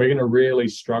 We're going to really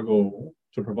struggle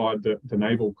to provide the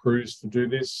naval crews to do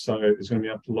this. So there's going to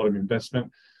be up to a lot of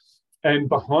investment. And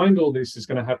behind all this is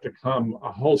going to have to come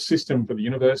a whole system for the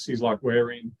universities like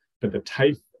we're in, for the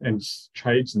TAFE and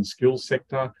trades and skills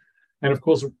sector. And of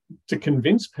course, to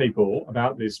convince people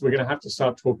about this, we're going to have to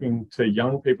start talking to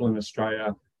young people in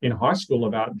Australia in high school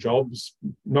about jobs,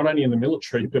 not only in the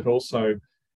military, but also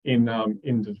in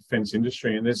the defence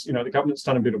industry. And there's, the government's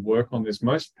done a bit of work on this.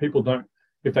 Most people don't,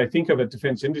 if they think of a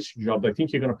defence industry job, they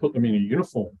think you're going to put them in a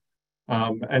uniform.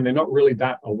 And they're not really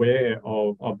that aware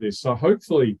of this. So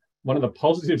hopefully, one of the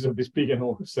positives of this big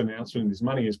AUKUS announcement and this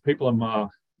money is people are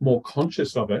more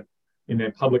conscious of it in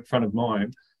their public front of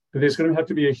mind. But there's going to have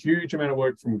to be a huge amount of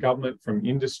work from government, from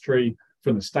industry,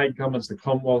 from the state governments, the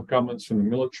Commonwealth governments, from the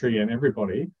military and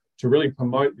everybody to really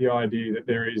promote the idea that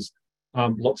there is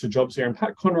lots of jobs here. And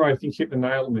Pat Conroy, I think, hit the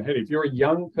nail on the head. If you're a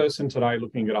young person today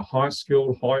looking at a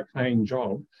high-skilled, high-paying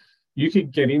job, you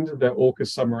could get into the AUKUS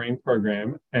submarine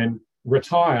program and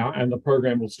retire, and the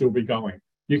program will still be going.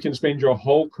 You can spend your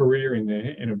whole career in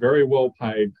there in a very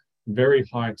well-paid, very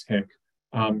high-tech,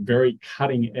 very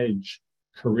cutting-edge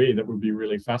career that would be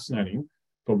really fascinating,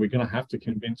 but we're going to have to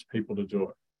convince people to do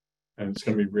it, and it's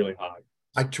going to be really hard.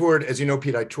 I toured, as you know,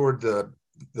 Pete, I toured the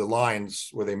lines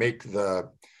where they make the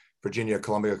Virginia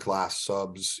Columbia class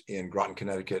subs in Groton,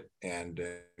 Connecticut, and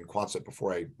in Quonset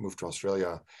before I moved to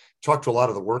Australia. Talked to a lot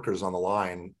of the workers on the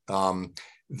line.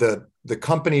 The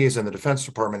companies and the Defense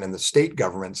Department and the state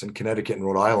governments in Connecticut and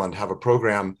Rhode Island have a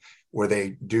program where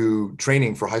they do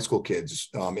training for high school kids,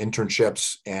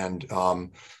 internships, and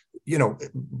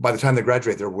by the time they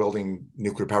graduate, they're welding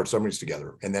nuclear-powered submarines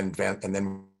together, and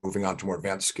then moving on to more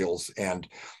advanced skills. And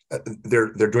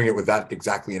they're doing it with that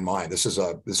exactly in mind. This is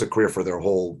a career for their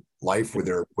whole life with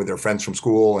their friends from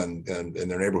school and in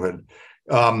their neighborhood.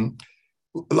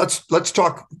 Let's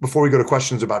talk before we go to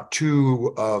questions about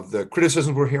two of the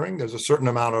criticisms we're hearing. There's a certain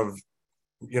amount of,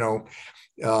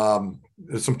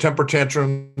 there's some temper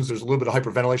tantrums. There's a little bit of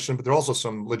hyperventilation, but there are also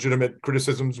some legitimate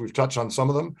criticisms. We've touched on some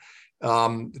of them.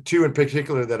 Two in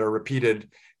particular that are repeated.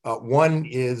 One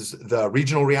is the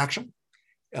regional reaction,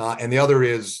 and the other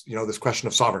is, this question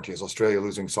of sovereignty. Is Australia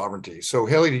losing sovereignty? So,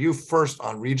 Hayley, to you first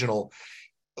on regional,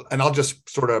 and I'll just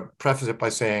sort of preface it by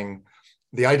saying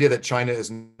the idea that China is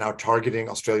now targeting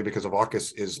Australia because of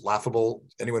AUKUS is laughable.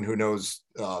 Anyone who knows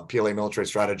PLA military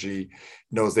strategy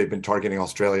knows they've been targeting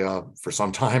Australia for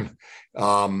some time.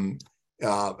 But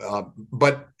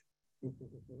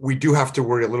we do have to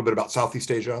worry a little bit about Southeast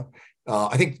Asia.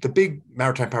 I think the big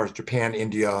maritime powers, Japan,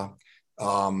 India,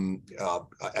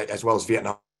 as well as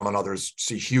Vietnam and others,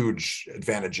 see huge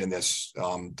advantage in this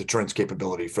deterrence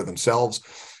capability for themselves.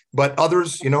 But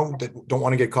others, that don't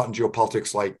want to get caught in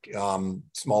geopolitics, like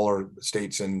smaller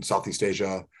states in Southeast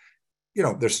Asia,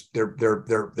 they're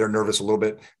nervous a little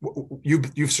bit.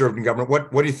 You've served in government. What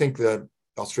do you think the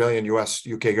Australian, US,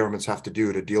 UK governments have to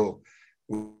do to deal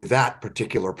with that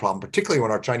particular problem, particularly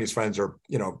when our Chinese friends are,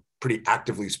 pretty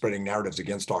actively spreading narratives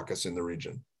against AUKUS in the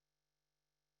region?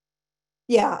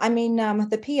 Yeah, I mean,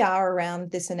 the PR around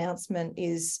this announcement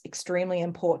is extremely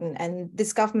important, and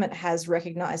this government has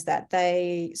recognised that.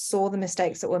 They saw the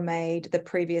mistakes that were made the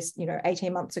previous,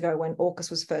 18 months ago when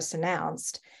AUKUS was first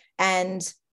announced.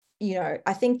 And,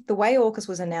 I think the way AUKUS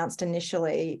was announced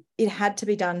initially, it had to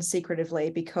be done secretively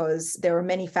because there were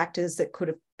many factors that could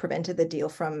have prevented the deal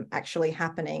from actually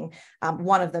happening.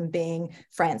 One of them being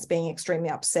France being extremely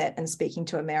upset and speaking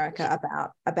to America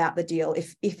about the deal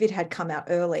if it had come out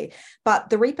early. But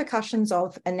the repercussions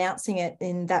of announcing it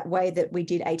in that way that we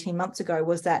did 18 months ago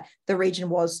was that the region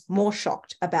was more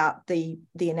shocked about the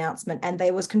announcement, and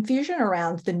there was confusion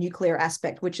around the nuclear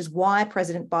aspect, which is why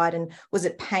President Biden was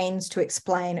at pains to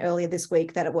explain earlier this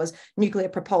week that it was nuclear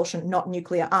propulsion, not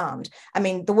nuclear armed. I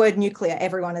mean, the word nuclear,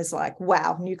 everyone is like,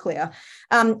 wow, nuclear.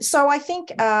 So I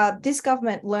think this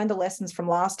government learned the lessons from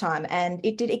last time, and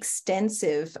it did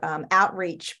extensive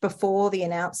outreach before the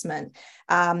announcement.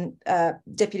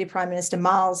 Deputy Prime Minister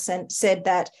Miles said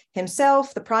that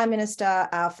himself, the Prime Minister,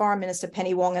 our Foreign Minister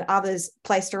Penny Wong, and others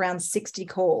placed around 60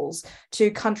 calls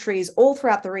to countries all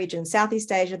throughout the region,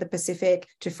 Southeast Asia, the Pacific,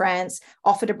 to France,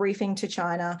 offered a briefing to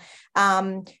China.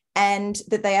 and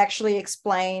that they actually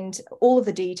explained all of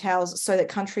the details so that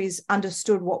countries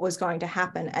understood what was going to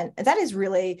happen. And that is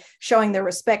really showing the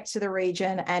respect to the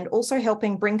region and also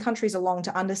helping bring countries along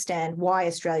to understand why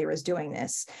Australia is doing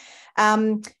this.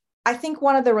 I think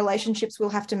one of the relationships we'll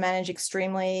have to manage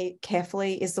extremely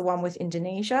carefully is the one with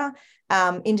Indonesia.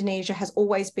 Indonesia has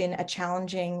always been a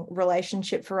challenging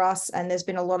relationship for us, and there's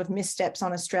been a lot of missteps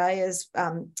on Australia's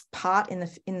part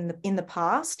in the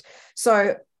past.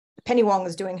 So Penny Wong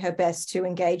is doing her best to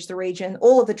engage the region.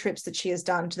 All of the trips that she has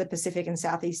done to the Pacific and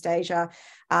Southeast Asia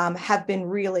have been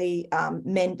really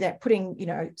mending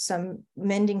some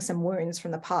wounds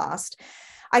from the past.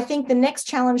 I think the next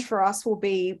challenge for us will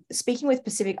be speaking with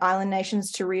Pacific Island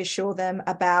nations to reassure them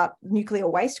about nuclear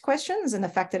waste questions and the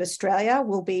fact that Australia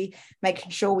will be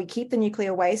making sure we keep the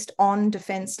nuclear waste on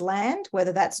defence land,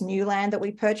 whether that's new land that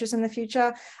we purchase in the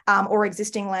future or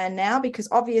existing land now, because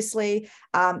obviously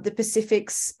the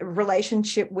Pacific's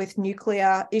relationship with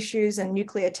nuclear issues and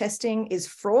nuclear testing is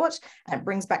fraught and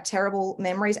brings back terrible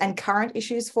memories and current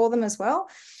issues for them as well.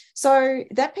 So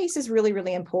that piece is really,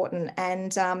 really important.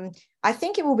 And I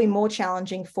think it will be more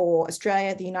challenging for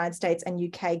Australia, the United States and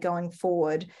UK going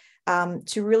forward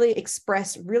to really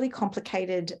express really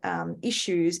complicated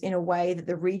issues in a way that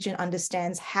the region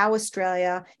understands how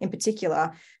Australia in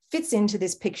particular fits into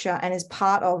this picture and is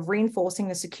part of reinforcing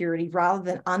the security rather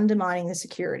than undermining the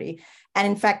security. And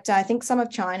in fact, I think some of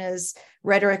China's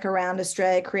rhetoric around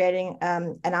Australia creating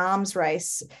an arms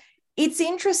race, it's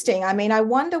interesting. I mean, I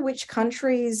wonder which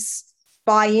countries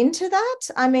buy into that.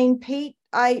 I mean, Pete,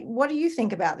 what do you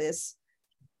think about this?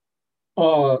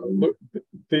 Oh, look,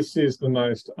 this is the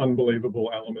most unbelievable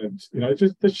element.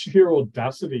 Just the sheer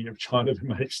audacity of China to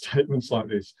make statements like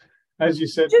this. As you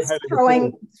said, just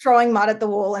throwing mud at the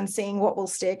wall and seeing what will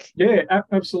stick. Yeah,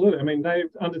 absolutely. I mean, they've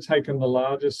undertaken the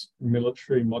largest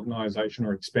military modernization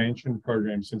or expansion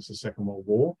program since the Second World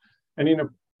War, and in a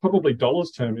probably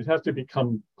dollars term, it has to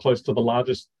become close to the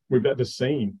largest we've ever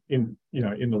seen in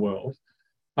the world.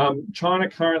 China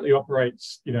currently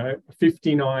operates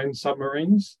 59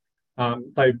 submarines.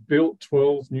 They've built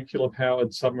 12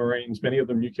 nuclear-powered submarines, many of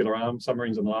them nuclear-armed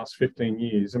submarines in the last 15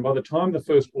 years. And by the time the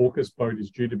first AUKUS boat is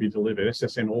due to be delivered,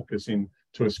 SSN AUKUS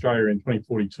to Australia in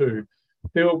 2042,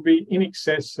 there will be in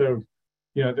excess of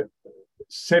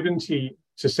 70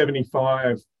 to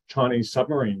 75 Chinese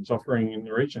submarines offering in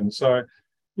the region. So,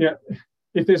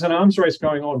 if there's an arms race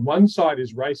going on, one side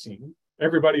is racing,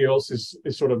 everybody else is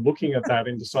sort of looking at that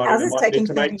and deciding they might need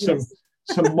to make some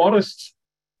modest,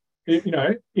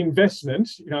 investment.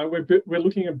 We're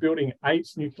looking at building 8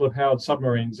 nuclear-powered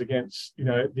submarines against,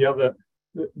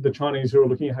 the Chinese who are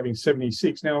looking at having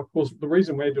 76. Now, of course, the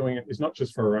reason we're doing it is not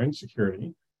just for our own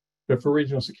security, but for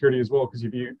regional security as well. Because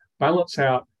if you balance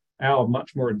out our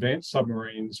much more advanced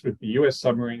submarines with the US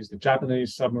submarines, the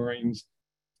Japanese submarines,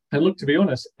 and look, to be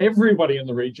honest, everybody in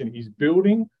the region is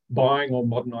building, buying, or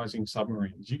modernizing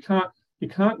submarines. You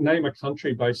can't name a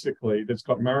country basically that's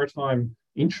got maritime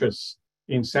interests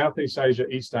in Southeast Asia,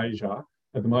 East Asia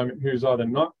at the moment who's either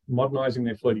not modernizing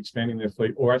their fleet, expanding their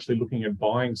fleet, or actually looking at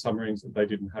buying submarines that they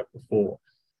didn't have before.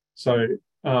 So,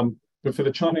 but for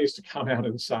the Chinese to come out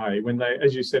and say, when they,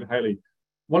 as you said, Hayley,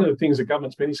 one of the things the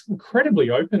government's been is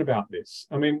incredibly open about this.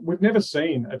 I mean, we've never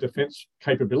seen a defence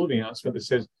capability announcement that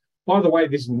says, by the way,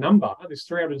 this number, this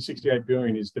 368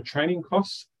 billion is the training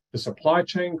costs, the supply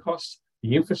chain costs,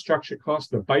 the infrastructure costs,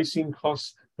 the basing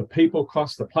costs, the people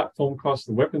costs, the platform costs,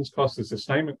 the weapons costs, the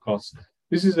sustainment costs.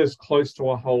 This is as close to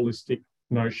a holistic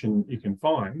notion you can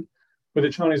find, but the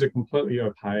Chinese are completely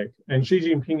opaque. And Xi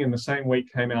Jinping in the same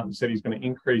week came out and said he's going to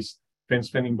increase defence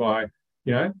spending by,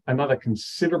 another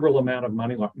considerable amount of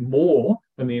money, like more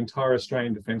than the entire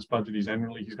Australian defence budget is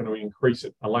annually. He's going to increase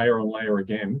it a layer on layer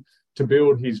again to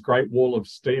build his Great Wall of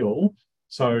Steel.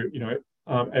 So,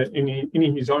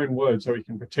 in his own words, so he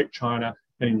can protect China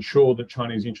and ensure that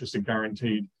Chinese interests are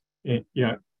guaranteed,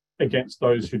 against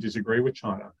those who disagree with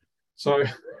China. So,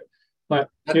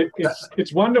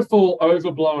 it's wonderful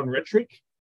overblown rhetoric.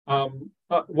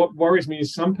 What worries me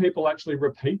is some people actually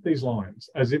repeat these lines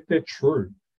as if they're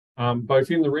true,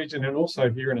 both in the region and also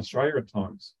here in Australia at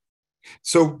times.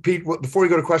 So, Pete, before we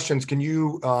go to questions, can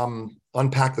you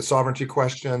unpack the sovereignty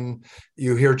question?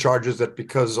 You hear charges that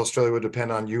because Australia would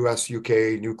depend on US,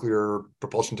 UK nuclear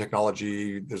propulsion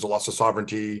technology, there's a loss of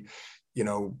sovereignty.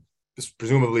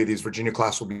 Presumably these Virginia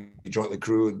class will be jointly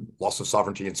crewed, loss of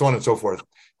sovereignty, and so on and so forth.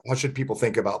 How should people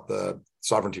think about the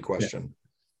sovereignty question? Yeah.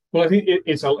 Well, I think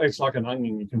it's like an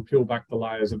onion. You can peel back the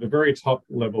layers. At the very top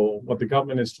level, what the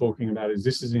government is talking about is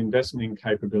this is investment in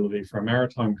capability for a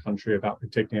maritime country about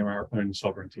protecting our own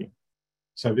sovereignty.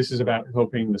 So this is about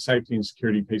helping the safety and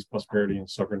security, peace, prosperity, and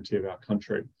sovereignty of our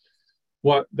country.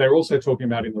 What they're also talking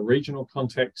about in the regional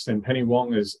context, and Penny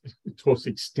Wong has talked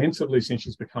extensively since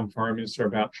she's become Foreign Minister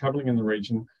about travelling in the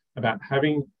region, about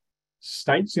having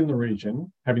states in the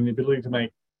region having the ability to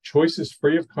make choices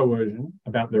free of coercion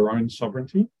about their own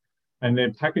sovereignty. And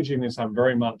they're packaging this up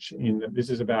very much in that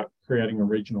this is about creating a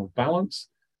regional balance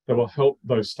that will help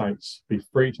those states be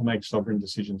free to make sovereign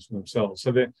decisions for themselves.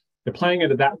 So they're playing it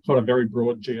at that kind of very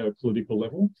broad geopolitical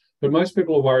level. But most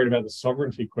people are worried about the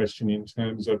sovereignty question in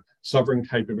terms of sovereign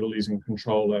capabilities and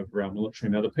control over our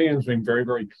military. Now, the PM's been very,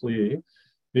 very clear.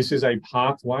 This is a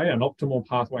pathway, an optimal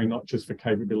pathway, not just for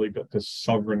capability, but for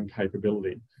sovereign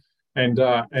capability. And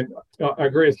I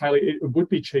agree with Hayley, it would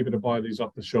be cheaper to buy these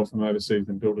off the shelf from overseas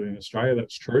than build it in Australia.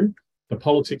 That's true. The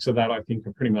politics of that, I think,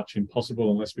 are pretty much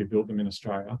impossible unless we build them in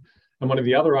Australia. And one of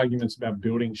the other arguments about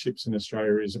building ships in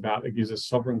Australia is about it gives us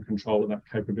sovereign control of that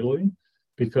capability,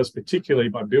 because particularly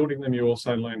by building them, you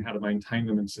also learn how to maintain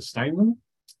them and sustain them.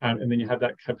 And then you have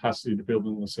that capacity to build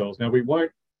them themselves. Now, we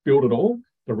won't build it all.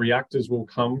 The reactors will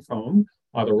come from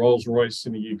either Rolls-Royce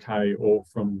in the UK or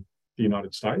from the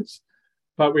United States.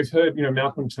 But we've heard,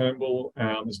 Malcolm Turnbull,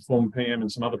 as a former PM,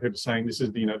 and some other people saying this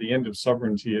is the end of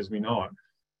sovereignty as we know it.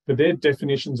 But their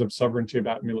definitions of sovereignty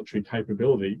about military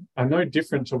capability are no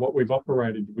different to what we've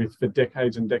operated with for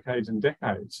decades and decades and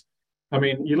decades. I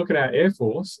mean, you look at our Air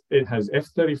Force, it has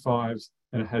F-35s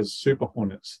and it has Super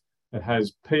Hornets. It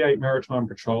has P-8 maritime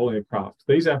patrol aircraft.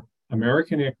 These are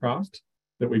American aircraft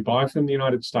that we buy from the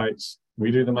United States.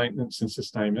 We do the maintenance and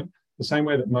sustainment the same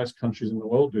way that most countries in the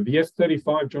world do. The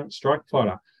F-35 Joint Strike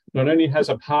Fighter not only has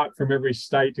a part from every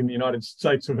state in the United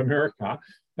States of America,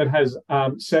 it has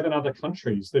 7 other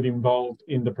countries that are involved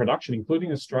in the production,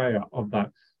 including Australia, of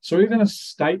that. So even a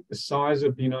state the size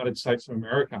of the United States of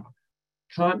America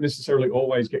can't necessarily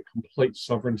always get complete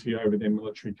sovereignty over their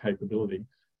military capability.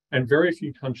 And very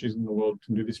few countries in the world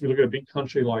can do this. If we look at a big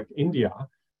country like India,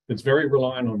 that's very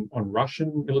reliant on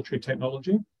Russian military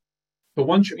technology. But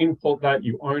once you import that,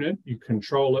 you own it, you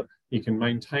control it, you can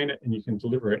maintain it, and you can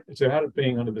deliver it. It's about it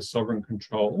being under the sovereign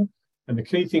control. And the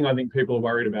key thing I think people are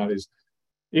worried about is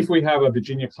if we have a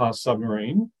Virginia-class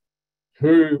submarine,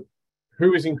 who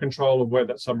is in control of where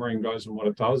that submarine goes and what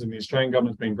it does? And the Australian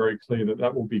government's been very clear that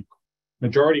that will be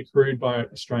majority crewed by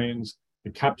Australians, the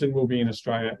captain will be in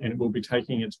Australia, and it will be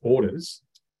taking its orders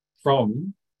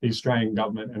from the Australian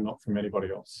government and not from anybody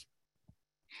else.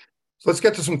 So let's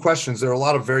get to some questions. There are a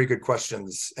lot of very good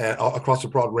questions across a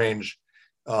broad range.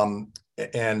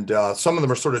 And some of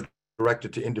them are sort of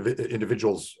directed to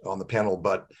individuals on the panel,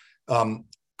 but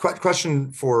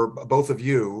question for both of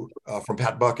you from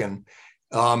Pat Buchan.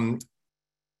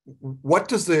 What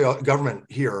does the government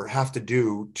here have to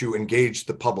do to engage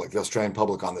the public, the Australian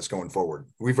public, on this going forward?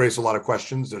 We've raised a lot of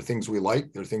questions. There are things we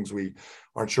like. There are things we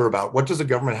aren't sure about. What does the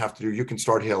government have to do? You can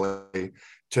start, Hayley,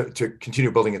 to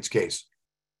continue building its case.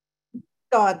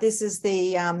 God, this is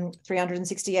the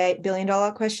 $368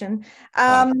 billion question.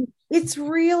 It's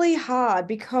really hard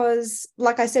because,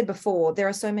 like I said before, there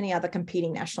are so many other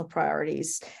competing national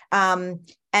priorities.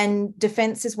 And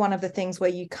defense is one of the things where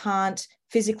you can't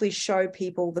physically show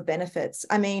people the benefits.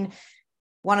 I mean,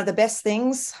 one of the best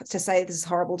things to say, this is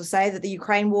horrible to say, that the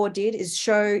Ukraine war did is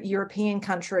show European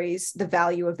countries the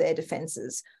value of their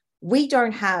defenses. We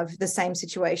don't have the same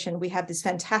situation. We have this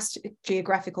fantastic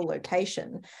geographical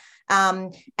location.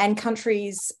 And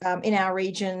countries in our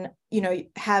region,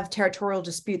 have territorial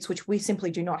disputes, which we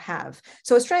simply do not have.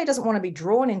 So Australia doesn't want to be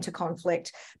drawn into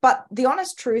conflict. But the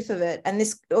honest truth of it, and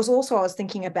this was also, I was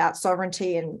thinking about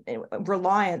sovereignty and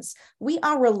reliance, we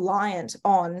are reliant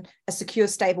on a secure,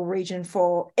 stable region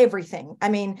for everything. I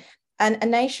mean, and a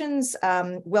nation's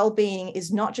well-being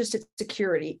is not just its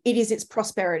security, it is its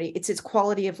prosperity, it's its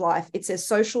quality of life, it's its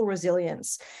social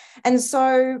resilience. And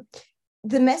so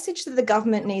the message that the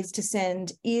government needs to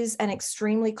send is an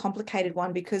extremely complicated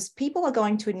one, because people are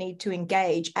going to need to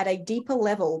engage at a deeper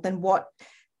level than what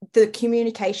the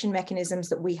communication mechanisms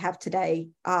that we have today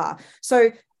are. So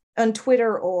on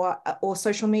Twitter or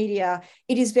social media,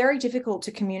 it is very difficult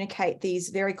to communicate these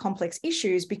very complex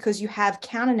issues because you have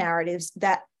counter narratives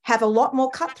that have a lot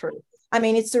more cut through. I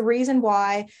mean, it's the reason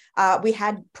why we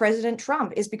had President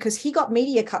Trump, is because he got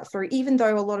media cut through, even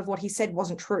though a lot of what he said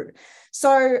wasn't true.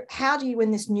 So how do you, in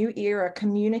this new era,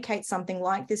 communicate something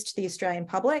like this to the Australian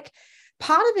public?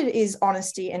 Part of it is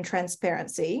honesty and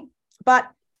transparency, but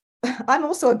I'm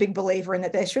also a big believer in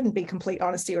that there shouldn't be complete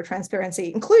honesty or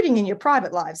transparency, including in your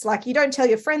private lives. Like, you don't tell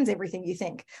your friends everything you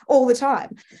think all the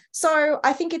time. So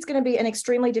I think it's going to be an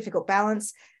extremely difficult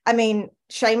balance. I mean,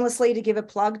 shamelessly, to give a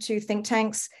plug to think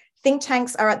tanks think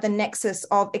tanks are at the nexus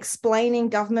of explaining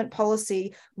government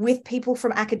policy with people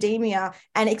from academia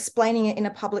and explaining it in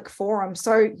a public forum.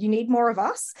 So you need more of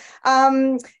us.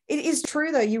 It is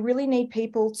true, though, you really need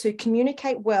people to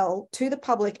communicate well to the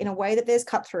public in a way that there's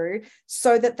cut through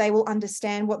so that they will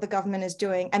understand what the government is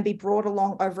doing and be brought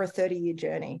along over a 30-year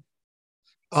journey.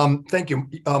 Thank you.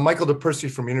 Michael DePercy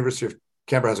from University of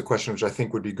Canberra has a question, which I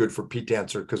think would be good for Pete to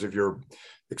answer because of your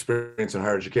experience in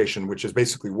higher education, which is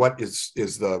basically what is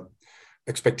the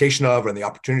expectation of and the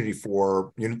opportunity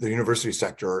for the university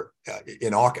sector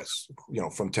in AUKUS,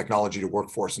 from technology to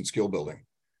workforce and skill building.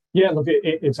 Yeah, look,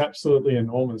 it's absolutely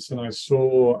enormous. And I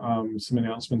saw some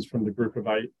announcements from the group of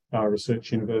 8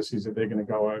 research universities that they're going to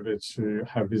go over to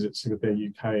have visits with their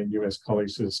UK and US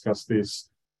colleagues to discuss this.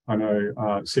 I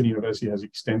know Sydney University has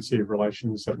extensive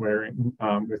relations that we're in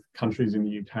with countries in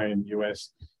the UK and the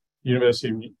US.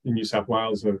 University in New South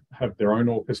Wales have their own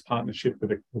AUKUS partnership with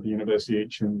the university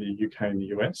each in the UK and the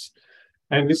US.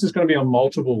 And this is going to be on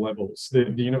multiple levels.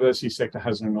 The university sector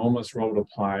has an enormous role to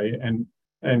play. And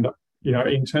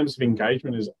in terms of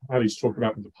engagement, as Hayley's talked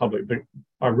about with the public, but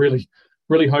I really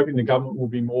hoping the government will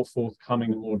be more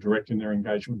forthcoming and more direct in their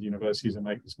engagement with universities and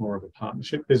make this more of a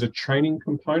partnership. There's a training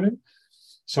component.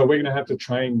 So we're going to have to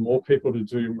train more people to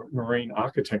do marine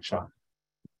architecture,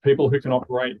 people who can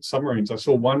operate submarines. I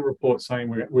saw one report saying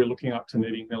we're looking up to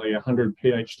needing nearly 100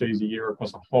 PhDs a year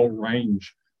across a whole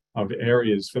range of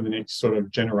areas for the next sort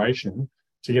of generation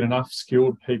to get enough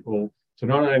skilled people to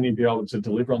not only be able to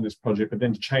deliver on this project, but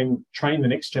then to train the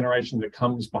next generation that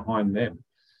comes behind them.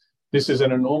 This is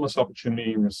an enormous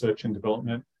opportunity in research and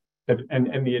development.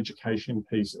 And the education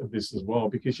piece of this as well,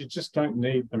 because you just don't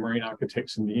need the marine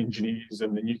architects and the engineers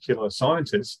and the nuclear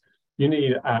scientists. You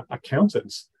need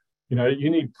accountants. You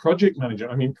need project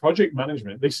management. Project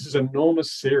management, this is an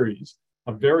enormous series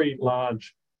of very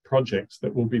large projects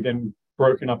that will be then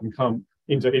broken up and come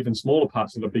into even smaller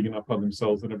parts that are big enough by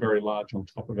themselves that are very large on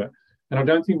top of it. And I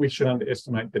don't think we should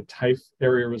underestimate the TAFE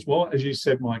area as well. As you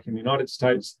said, Mike, in the United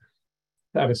States,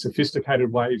 they have a sophisticated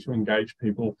way to engage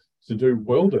people to do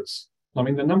welders. The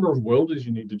number of welders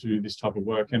you need to do this type of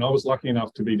work. And I was lucky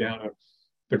enough to be down at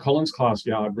the Collins class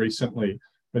yard recently,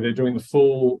 where they're doing the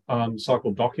full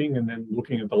cycle docking and then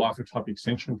looking at the life of type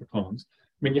extension for Collins.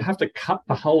 You have to cut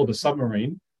the hull of a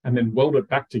submarine and then weld it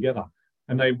back together.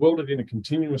 And they weld it in a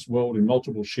continuous weld in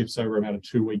multiple shifts over about a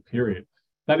 2-week period.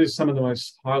 That is some of the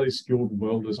most highly skilled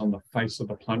welders on the face of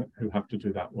the planet who have to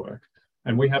do that work.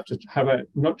 And we have to have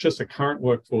not just a current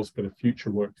workforce, but a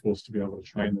future workforce to be able to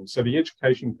train them. So the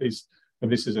education piece of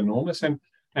this is enormous. And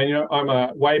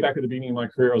I'm way back at the beginning of my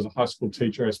career as a high school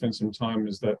teacher. I spent some time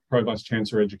as the Pro-Vice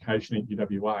Chancellor Education at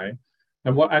UWA.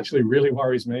 And what actually really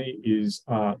worries me is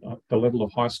the level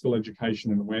of high school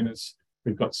education and awareness.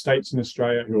 We've got states in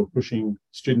Australia who are pushing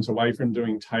students away from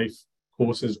doing TAFE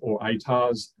courses or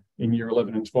ATARs in year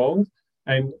 11 and 12.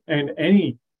 And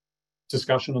any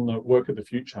discussion on the work of the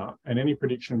future and any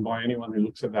prediction by anyone who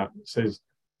looks at that says,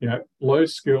 low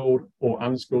skilled or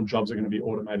unskilled jobs are going to be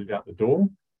automated out the door.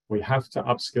 We have to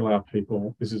upskill our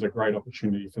people. This is a great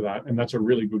opportunity for that. And that's a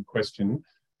really good question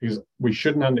because we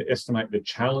shouldn't underestimate the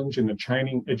challenge in the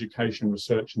training, education,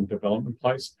 research and development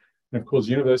place. And of course,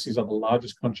 universities are the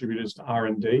largest contributors to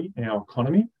R&D in our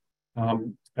economy,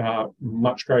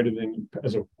 much greater than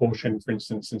as a portion, for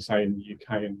instance, in say in the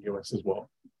UK and the US as well.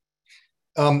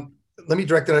 Let me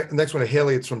direct the next one to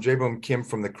Hayley. It's from Jaeboom Kim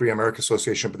from the Korea America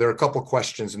Association, but there are a couple of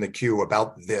questions in the queue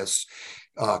about this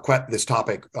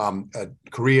topic.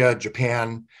 Korea,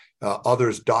 Japan,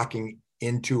 others docking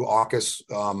into AUKUS.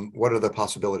 What are the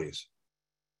possibilities?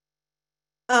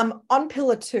 On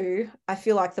Pillar 2, I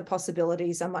feel like the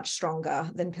possibilities are much stronger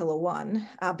than Pillar 1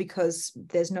 because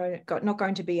there's not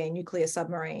going to be a nuclear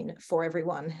submarine for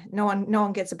everyone. No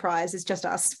one gets a prize. It's just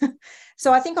us.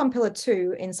 So I think on Pillar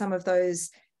 2, in some of those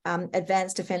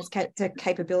advanced defence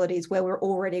capabilities where we're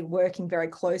already working very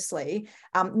closely,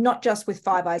 not just with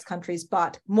Five Eyes countries,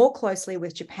 but more closely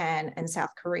with Japan and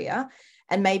South Korea,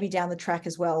 and maybe down the track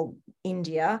as well,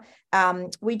 India.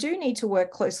 We do need to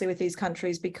work closely with these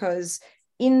countries because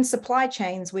in supply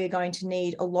chains, we're going to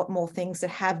need a lot more things that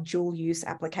have dual use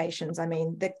applications.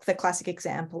 The classic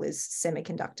example is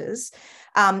semiconductors.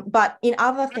 But in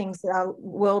other things that are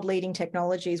world leading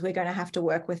technologies, we're going to have to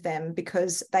work with them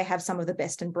because they have some of the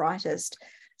best and brightest.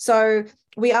 So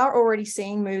we are already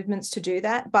seeing movements to do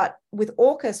that. But with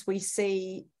AUKUS, we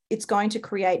see it's going to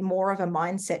create more of a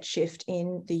mindset shift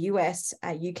in the US,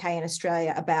 UK and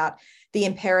Australia about the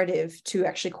imperative to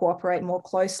actually cooperate more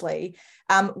closely.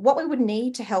 What we would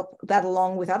need to help that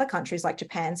along with other countries like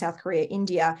Japan, South Korea,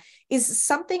 India, is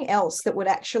something else that would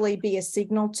actually be a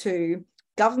signal to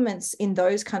governments in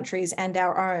those countries and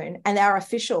our own and our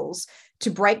officials to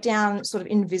break down sort of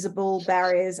invisible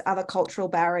barriers, other cultural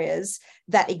barriers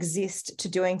that exist to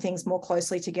doing things more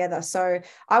closely together. So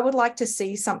I would like to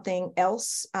see something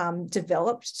else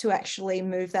developed to actually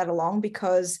move that along,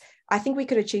 because I think we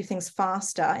could achieve things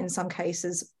faster in some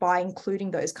cases by including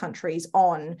those countries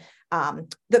on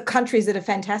the countries that are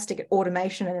fantastic at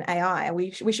automation and AI.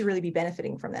 We should really be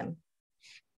benefiting from them.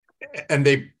 And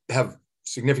they have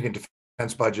significant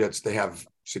defense budgets. They have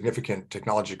significant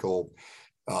technological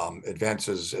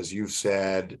advances, as you've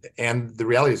said. And the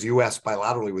reality is US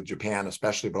bilaterally with Japan,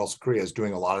 especially, but also Korea, is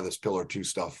doing a lot of this Pillar 2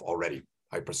 stuff already,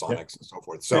 hypersonics and so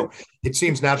forth. So it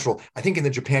seems natural. I think in the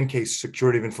Japan case,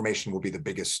 security of information will be the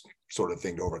biggest sort of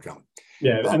thing to overcome.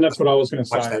 Yeah, and that's what I was going to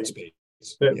say. That space.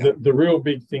 The real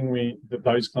big thing that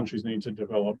those countries need to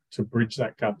develop to bridge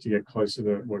that gap to get closer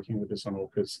to working with us on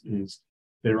AUKUS is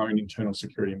their own internal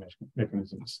security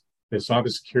mechanisms, their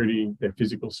cybersecurity, their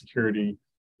physical security,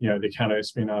 their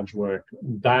counter-espionage work.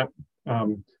 That,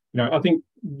 I think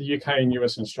the UK and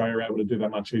US and Australia are able to do that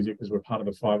much easier because we're part of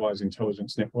the Five Eyes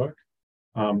intelligence network.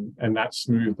 And that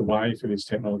smoothed the way for this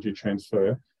technology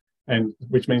transfer, and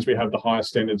which means we have the highest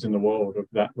standards in the world of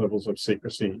that levels of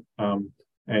secrecy.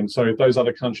 And so if those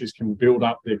other countries can build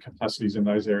up their capacities in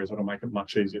those areas, it'll make it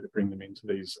much easier to bring them into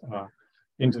these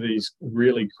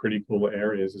really critical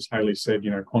areas. As Hayley said,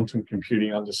 quantum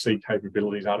computing, undersea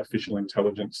capabilities, artificial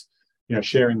intelligence,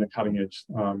 sharing the cutting edge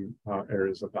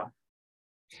areas of that.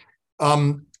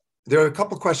 There are a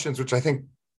couple of questions which I think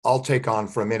I'll take on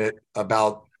for a minute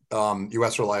about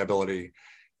U.S. reliability.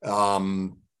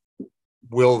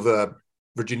 Will the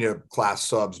Virginia-class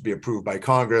subs be approved by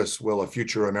Congress? Will a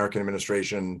future American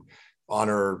administration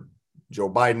honor Joe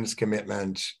Biden's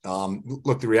commitment?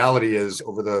 Look, the reality is,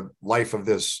 over the life of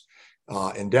this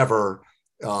endeavor,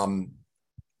 there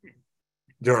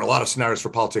are a lot of scenarios for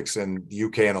politics in the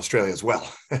UK and Australia as well.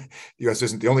 The US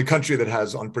isn't the only country that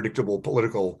has unpredictable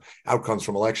political outcomes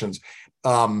from elections.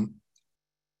 And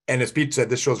as Pete said,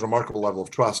 this shows a remarkable level of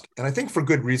trust. And I think for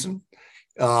good reason,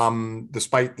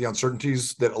 despite the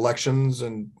uncertainties that elections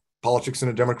and politics in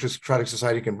a democratic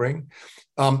society can bring.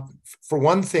 For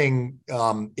one thing,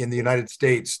 in the United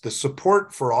States, the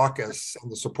support for AUKUS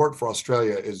and the support for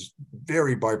Australia is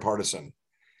very bipartisan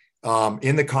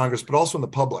in the Congress, but also in the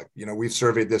public. We've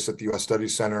surveyed this at the U.S.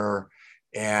 Studies Center,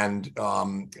 and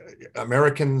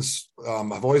Americans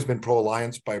have always been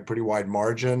pro-alliance by a pretty wide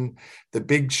margin. The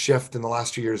big shift in the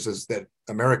last 2 years is that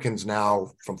Americans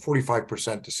now, from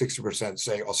 45% to 60%,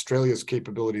 say Australia's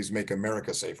capabilities make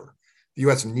America safer. The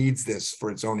U.S. needs this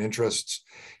for its own interests.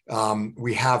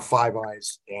 We have Five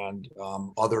Eyes and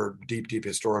other deep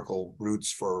historical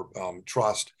roots for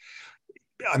trust.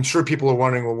 I'm sure people are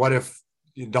wondering, well, what if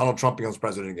Donald Trump becomes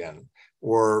president again?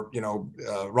 Or,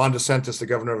 Ron DeSantis, the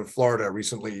governor of Florida,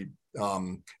 recently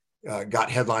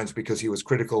got headlines because he was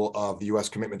critical of the U.S.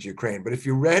 commitment to Ukraine. But if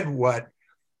you read what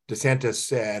DeSantis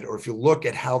said, or if you look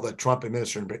at how the Trump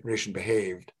administration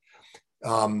behaved,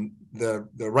 the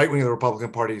right wing of the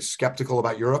Republican Party is skeptical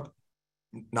about Europe,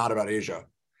 not about Asia.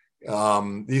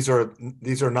 These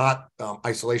are not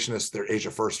isolationists; they're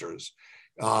Asia firsters.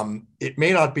 It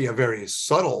may not be a very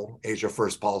subtle Asia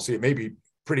first policy. It may be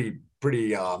pretty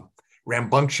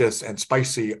rambunctious and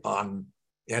spicy on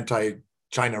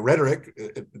anti-China rhetoric,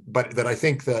 but that I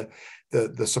think that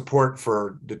the support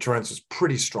for deterrence is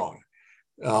pretty strong.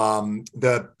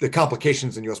 The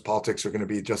complications in U.S. politics are going to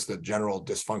be just the general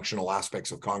dysfunctional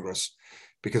aspects of Congress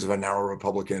because of a narrow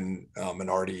Republican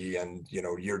minority and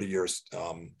year-to-year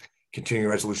continuing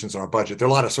resolutions on our budget. There are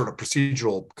a lot of sort of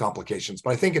procedural complications,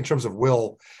 but I think in terms of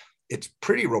will, it's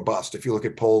pretty robust. If you look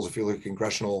at polls, if you look at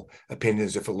congressional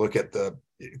opinions, if you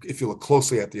look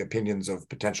closely at the opinions of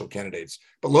potential candidates.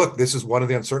 But look, this is one of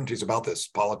the uncertainties about this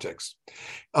politics.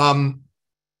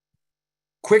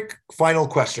 Quick final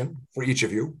question for each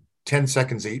of you, 10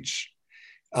 seconds each.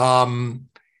 When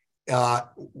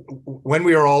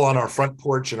we are all on our front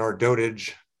porch in our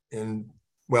dotage,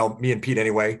 me and Pete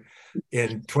anyway,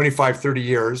 in 25, 30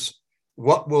 years,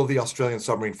 what will the Australian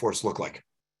submarine force look like?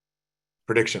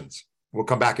 Predictions. We'll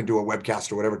come back and do a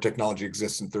webcast or whatever technology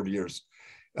exists in 30 years.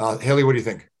 Hayley, what do you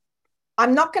think?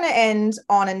 I'm not going to end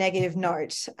on a negative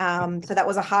note. So that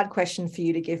was a hard question for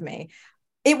you to give me.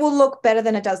 It will look better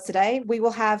than it does today. We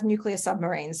will have nuclear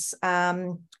submarines.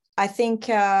 I think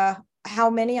how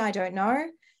many, I don't know.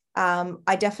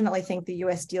 I definitely think the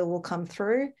US deal will come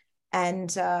through.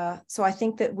 And so I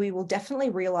think that we will definitely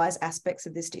realize aspects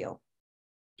of this deal.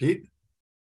 Pete?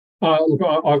 Look,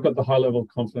 I've got the high level of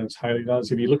confidence Hayley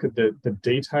does. If you look at the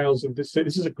details of this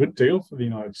is a good deal for the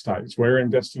United States. We're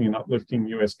investing in uplifting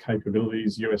US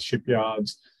capabilities, US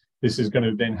shipyards, This is going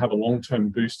to then have a long-term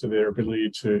boost to their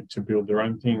ability to build their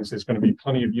own things. There's going to be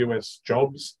plenty of US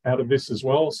jobs out of this as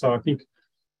well. So I think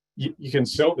you can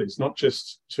sell this, not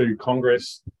just to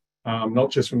Congress,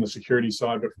 not just from the security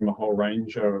side, but from a whole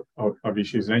range of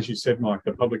issues. And as you said, Mike,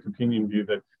 the public opinion view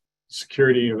that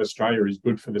security of Australia is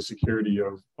good for the security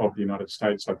of the United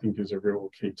States, I think is a real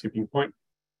key tipping point.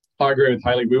 I agree with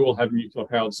Hayley. We will have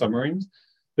nuclear-powered submarines.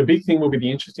 The big thing will be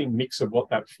the interesting mix of what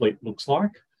that fleet looks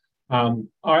like.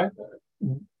 I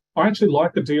actually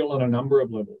like the deal on a number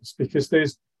of levels because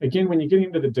there's, again, when you get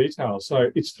into the details, so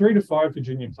it's 3 to 5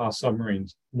 Virginia-class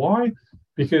submarines. Why?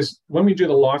 Because when we do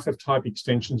the life of type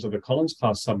extensions of the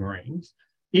Collins-class submarines,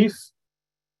 if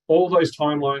all those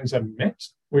timelines are met,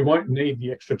 we won't need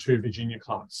the extra 2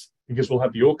 Virginia-class because we'll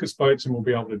have the AUKUS boats and we'll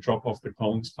be able to drop off the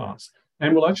Collins-class.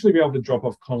 And we'll actually be able to drop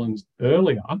off Collins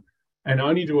earlier and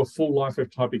only do a full life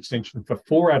of type extension for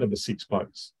 4 out of the 6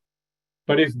 boats.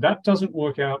 But if that doesn't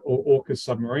work out or AUKUS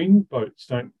submarine boats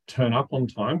don't turn up on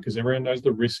time, because everyone knows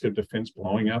the risk of defence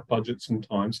blowing out budgets and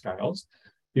timescales,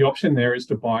 the option there is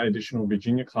to buy additional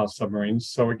Virginia-class submarines.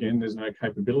 So again, there's no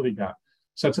capability gap.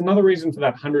 So it's another reason for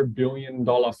that $100 billion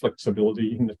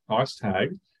flexibility in the price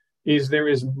tag is there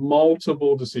is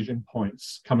multiple decision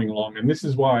points coming along. And this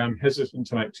is why I'm hesitant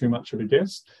to make too much of a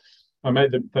guess. I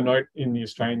made the note in the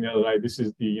Australian the other day, this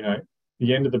is the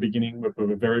end of the beginning, but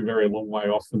we're a very, very long way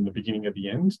off from the beginning of the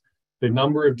end. The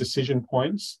number of decision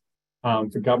points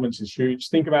for governments is huge.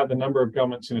 Think about the number of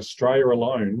governments in Australia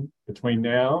alone between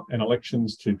now and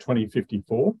elections to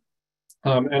 2054.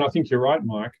 And I think you're right,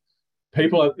 Mike.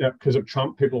 People, because of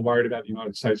Trump, people are worried about the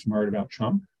United States and worried about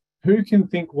Trump. Who can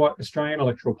think what Australian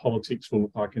electoral politics will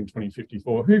look like in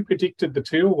 2054? Who predicted the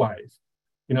teal wave?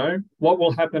 What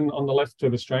will happen on the left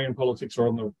of Australian politics or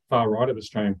on the far right of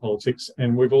Australian politics?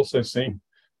 And we've also seen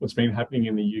what's been happening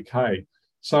in the UK.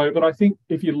 So, but I think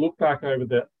if you look back over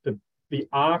the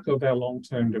arc of our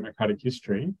long-term democratic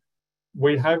history,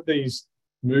 we have these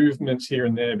movements here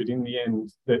and there, but in the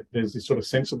end, there's this sort of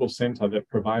sensible centre that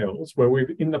prevails where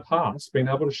we've, in the past, been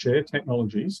able to share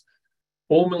technologies.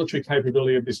 All military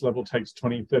capability of this level takes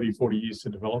 20, 30, 40 years to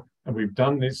develop. And we've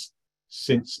done this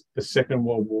since the Second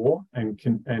World War, and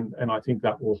I think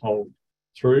that will hold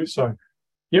through. So,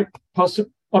 yep,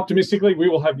 optimistically, we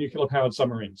will have nuclear-powered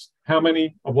submarines. How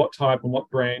many, of what type, and what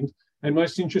brand? And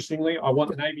most interestingly, I want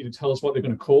the Navy to tell us what they're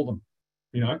going to call them.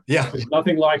 Yeah. There's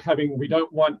nothing like we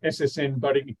don't want SSN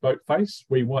boat face.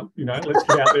 We want, let's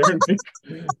get out there and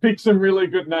pick some really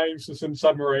good names for some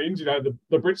submarines. The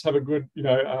Brits have a good,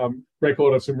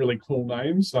 record of some really cool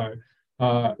names. So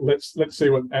let's see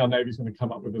what our Navy's going to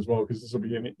come up with as well, because this will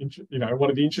be one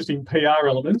of the interesting PR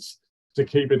elements to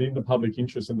keep it in the public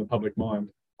interest and the public mind.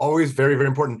 Always very, very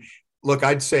important. Look,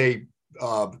 I'd say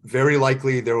very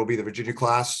likely there will be the Virginia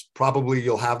class. Probably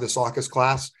you'll have this AUKUS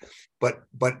class. But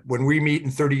when we meet in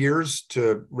 30 years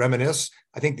to reminisce,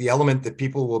 I think the element that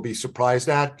people will be surprised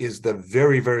at is the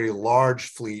very, very large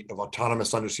fleet of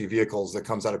autonomous undersea vehicles that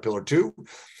comes out of Pillar 2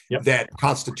 that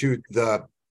constitute the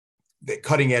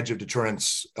cutting edge of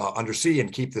deterrence undersea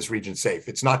and keep this region safe.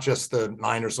 It's not just the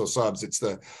 9 or so subs, it's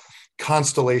the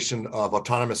constellation of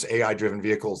autonomous AI-driven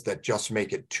vehicles that just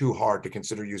make it too hard to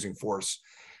consider using force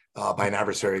by an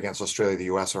adversary against Australia, the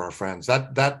US, or our friends.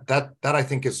 That I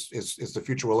think is the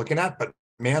future we're looking at. But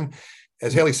man,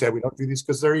 as Hayley said, we don't do these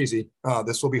because they're easy.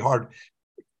 This will be hard.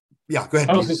 Yeah, go ahead.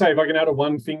 I was going to say, if I can add a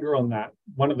one finger on that,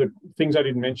 one of the things I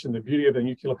didn't mention, the beauty of the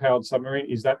nuclear-powered submarine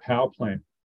is that power plant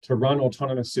to run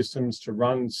autonomous systems, to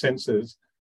run sensors.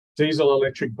 Diesel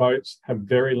electric boats have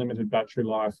very limited battery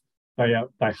life. They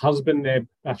husband their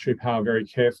battery power very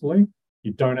carefully.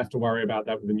 You don't have to worry about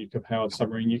that with a nuclear-powered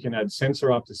submarine. You can add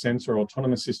sensor after sensor,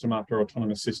 autonomous system after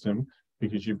autonomous system,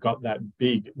 because you've got that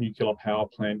big nuclear power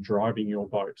plant driving your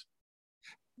boat.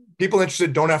 People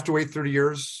interested don't have to wait 30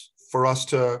 years for us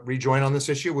to rejoin on this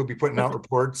issue. We'll be putting out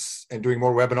reports and doing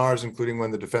more webinars, including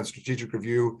when the Defense Strategic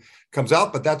Review comes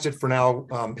out. But that's it for now.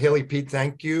 Hayley, Pete,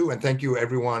 thank you. And thank you,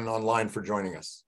 everyone online, for joining us.